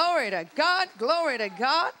God, glory to God, glory to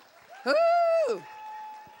God. Ooh.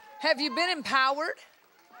 Have you been empowered?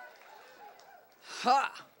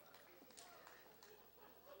 Ha.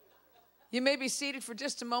 You may be seated for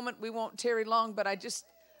just a moment. We won't tarry long, but a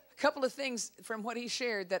couple of things from what he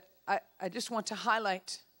shared that I just want to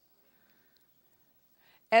highlight.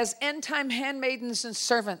 As end-time handmaidens and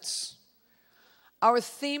servants, our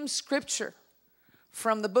theme scripture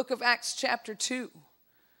from the book of Acts chapter 2,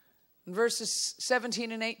 verses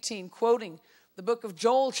 17 and 18, quoting the book of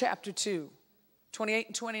Joel chapter 2, 28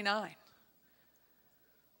 and 29.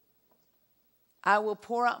 I will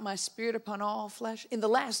pour out my spirit upon all flesh in the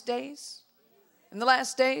last days. In the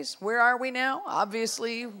last days, where are we now?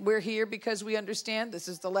 Obviously, we're here because we understand this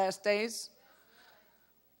is the last days.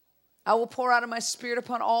 I will pour out of my spirit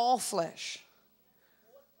upon all flesh.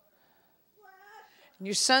 And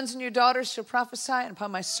your sons and your daughters shall prophesy, and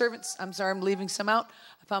upon my servants, I'm leaving some out.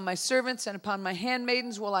 Upon my servants and upon my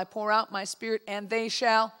handmaidens will I pour out my spirit, and they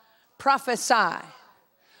shall prophesy.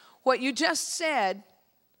 What you just said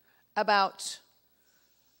about,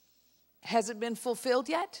 has it been fulfilled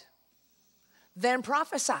yet? Then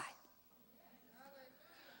prophesy.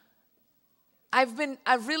 I've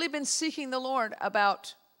really been seeking the Lord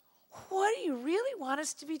about, what do you really want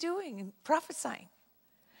us to be doing and prophesying?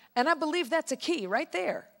 And I believe that's a key right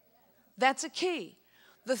there. That's a key.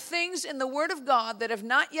 The things in the Word of God that have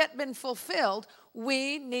not yet been fulfilled,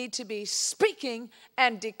 we need to be speaking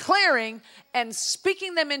and declaring and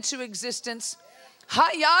speaking them into existence.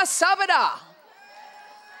 Haya Sabada.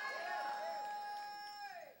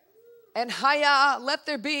 And Haya, let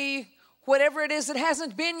there be whatever it is that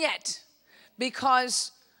hasn't been yet.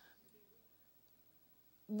 Because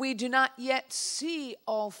we do not yet see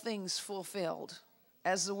all things fulfilled,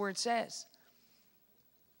 as the word says.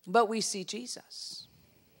 But we see Jesus.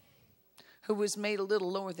 who was made a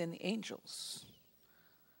little lower than the angels,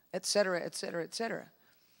 etc., etc., etc.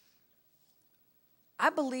 I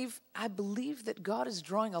believe that God is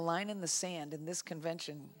drawing a line in the sand in this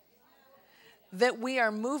convention, that we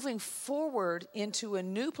are moving forward into a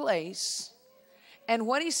new place. And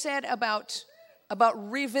what he said about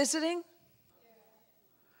revisiting,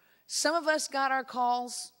 some of us got our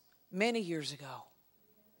calls many years ago.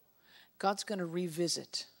 God's going to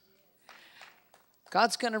revisit.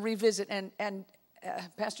 God's going to revisit. And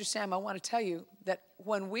Pastor Sam, I want to tell you that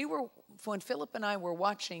when Philip and I were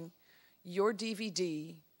watching your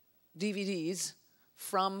DVDs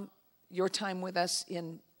from your time with us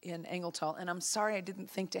in Engelthal, and I'm sorry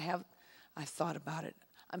I thought about it.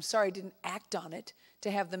 I'm sorry I didn't act on it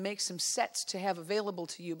to have them make some sets to have available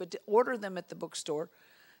to you, but to order them at the bookstore,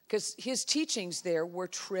 because his teachings there were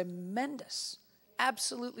tremendous,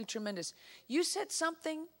 absolutely tremendous. You said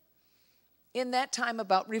something in that time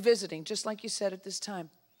about revisiting, just like you said at this time.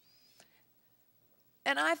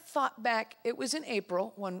 And I thought back, it was in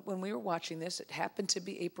April when we were watching this. It happened to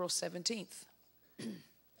be April 17th.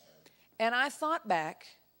 And I thought back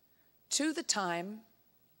to the time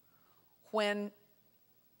when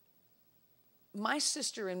my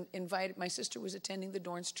sister was attending the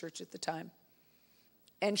Dorns Church at the time.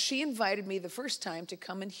 And she invited me the first time to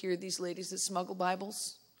come and hear these ladies that smuggle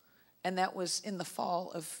Bibles. And that was in the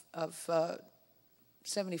fall of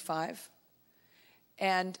 75.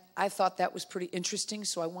 And I thought that was pretty interesting,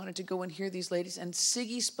 so I wanted to go and hear these ladies. And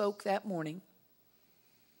Siggy spoke that morning.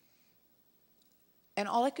 And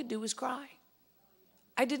all I could do was cry.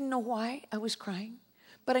 I didn't know why I was crying,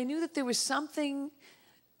 but I knew that there was something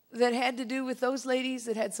that had to do with those ladies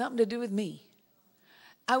that had something to do with me.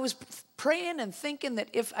 I was praying and thinking that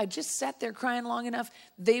if I just sat there crying long enough,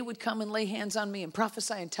 they would come and lay hands on me and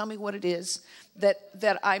prophesy and tell me what it is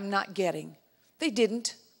that I'm not getting. They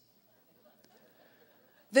didn't.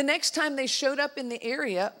 The next time they showed up in the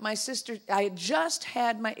area, my sister, I had just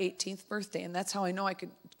had my 18th birthday, and that's how I know I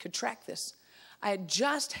could track this. I had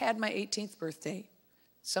just had my 18th birthday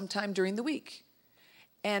sometime during the week.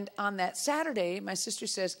 And on that Saturday, my sister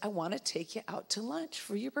says, I want to take you out to lunch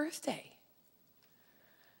for your birthday.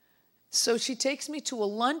 So she takes me to a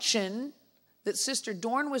luncheon that Sister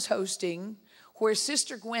Dorn was hosting, where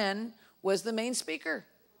Sister Gwen was the main speaker.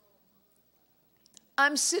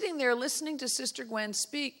 I'm sitting there listening to Sister Gwen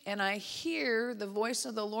speak, and I hear the voice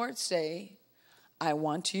of the Lord say, I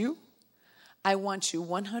want you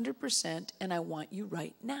 100%, and I want you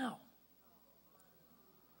right now.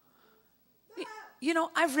 You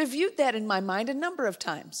know, I've reviewed that in my mind a number of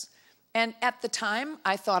times. And at the time,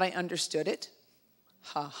 I thought I understood it.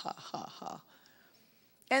 Ha, ha, ha, ha.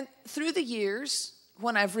 And through the years,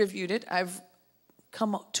 when I've reviewed it, I've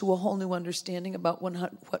come to a whole new understanding about what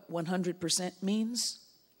 100% means.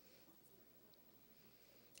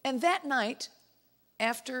 And that night,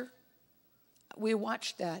 after we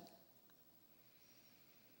watched that,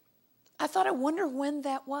 I thought, I wonder when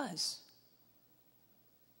that was.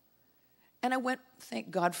 And I went, thank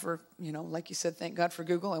God for, like you said, thank God for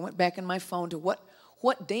Google. I went back in my phone to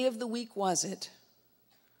what day of the week was it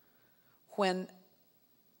when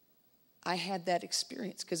I had that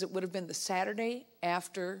experience, because it would have been the Saturday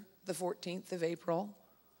after the 14th of April,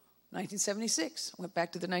 1976. I went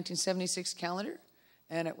back to the 1976 calendar,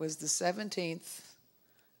 and it was the 17th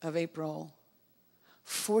of April,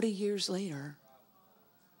 40 years later,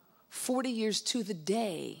 40 years to the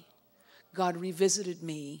day, God revisited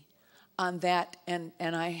me on that, and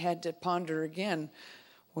I had to ponder again,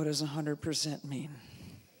 what does 100% mean?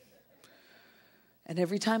 And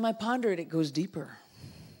every time I ponder it, it goes deeper.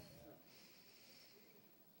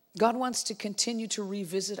 God wants to continue to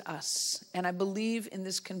revisit us. And I believe in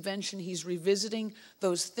this convention, he's revisiting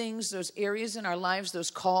those things, those areas in our lives,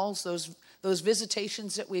 those calls, those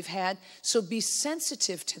visitations that we've had. So be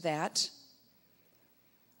sensitive to that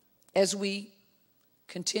as we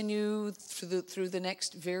continue through the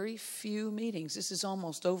next very few meetings. This is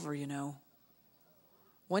almost over,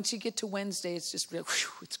 Once you get to Wednesday, it's just real,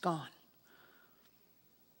 it's gone.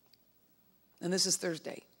 And this is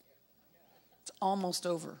Thursday. It's almost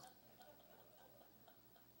over.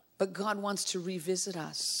 But God wants to revisit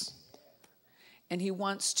us. And he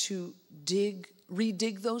wants to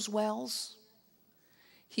redig those wells.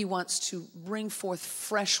 He wants to bring forth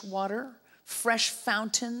fresh water, fresh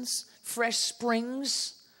fountains, fresh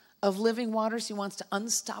springs of living waters. He wants to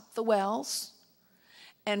unstop the wells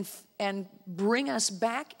and bring us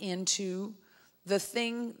back into the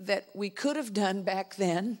thing that we could have done back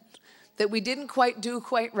then, that we didn't quite do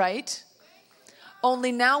quite right.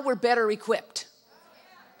 Only now we're better equipped.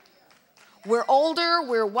 We're older,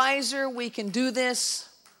 we're wiser, we can do this.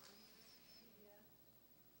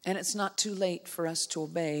 And it's not too late for us to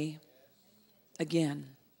obey again.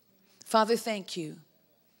 Father, thank you.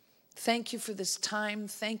 Thank you for this time.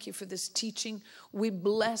 Thank you for this teaching. We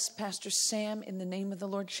bless Pastor Sam in the name of the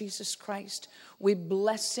Lord Jesus Christ. We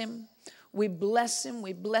bless him. We bless him.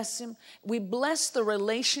 We bless him. We bless the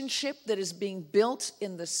relationship that is being built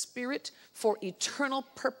in the Spirit for eternal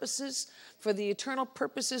purposes, for the eternal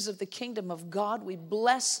purposes of the kingdom of God. We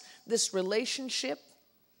bless this relationship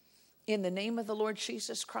in the name of the Lord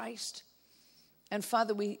Jesus Christ. And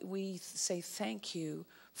Father, we say thank you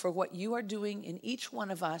for what you are doing in each one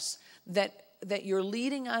of us, that you're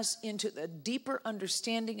leading us into the deeper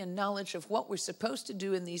understanding and knowledge of what we're supposed to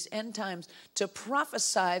do in these end times, to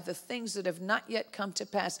prophesy the things that have not yet come to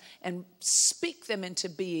pass and speak them into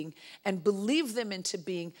being and believe them into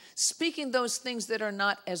being, speaking those things that are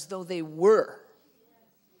not as though they were.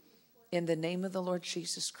 In the name of the Lord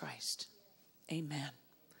Jesus Christ. Amen.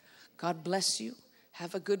 God bless you.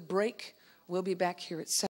 Have a good break. We'll be back here at 7.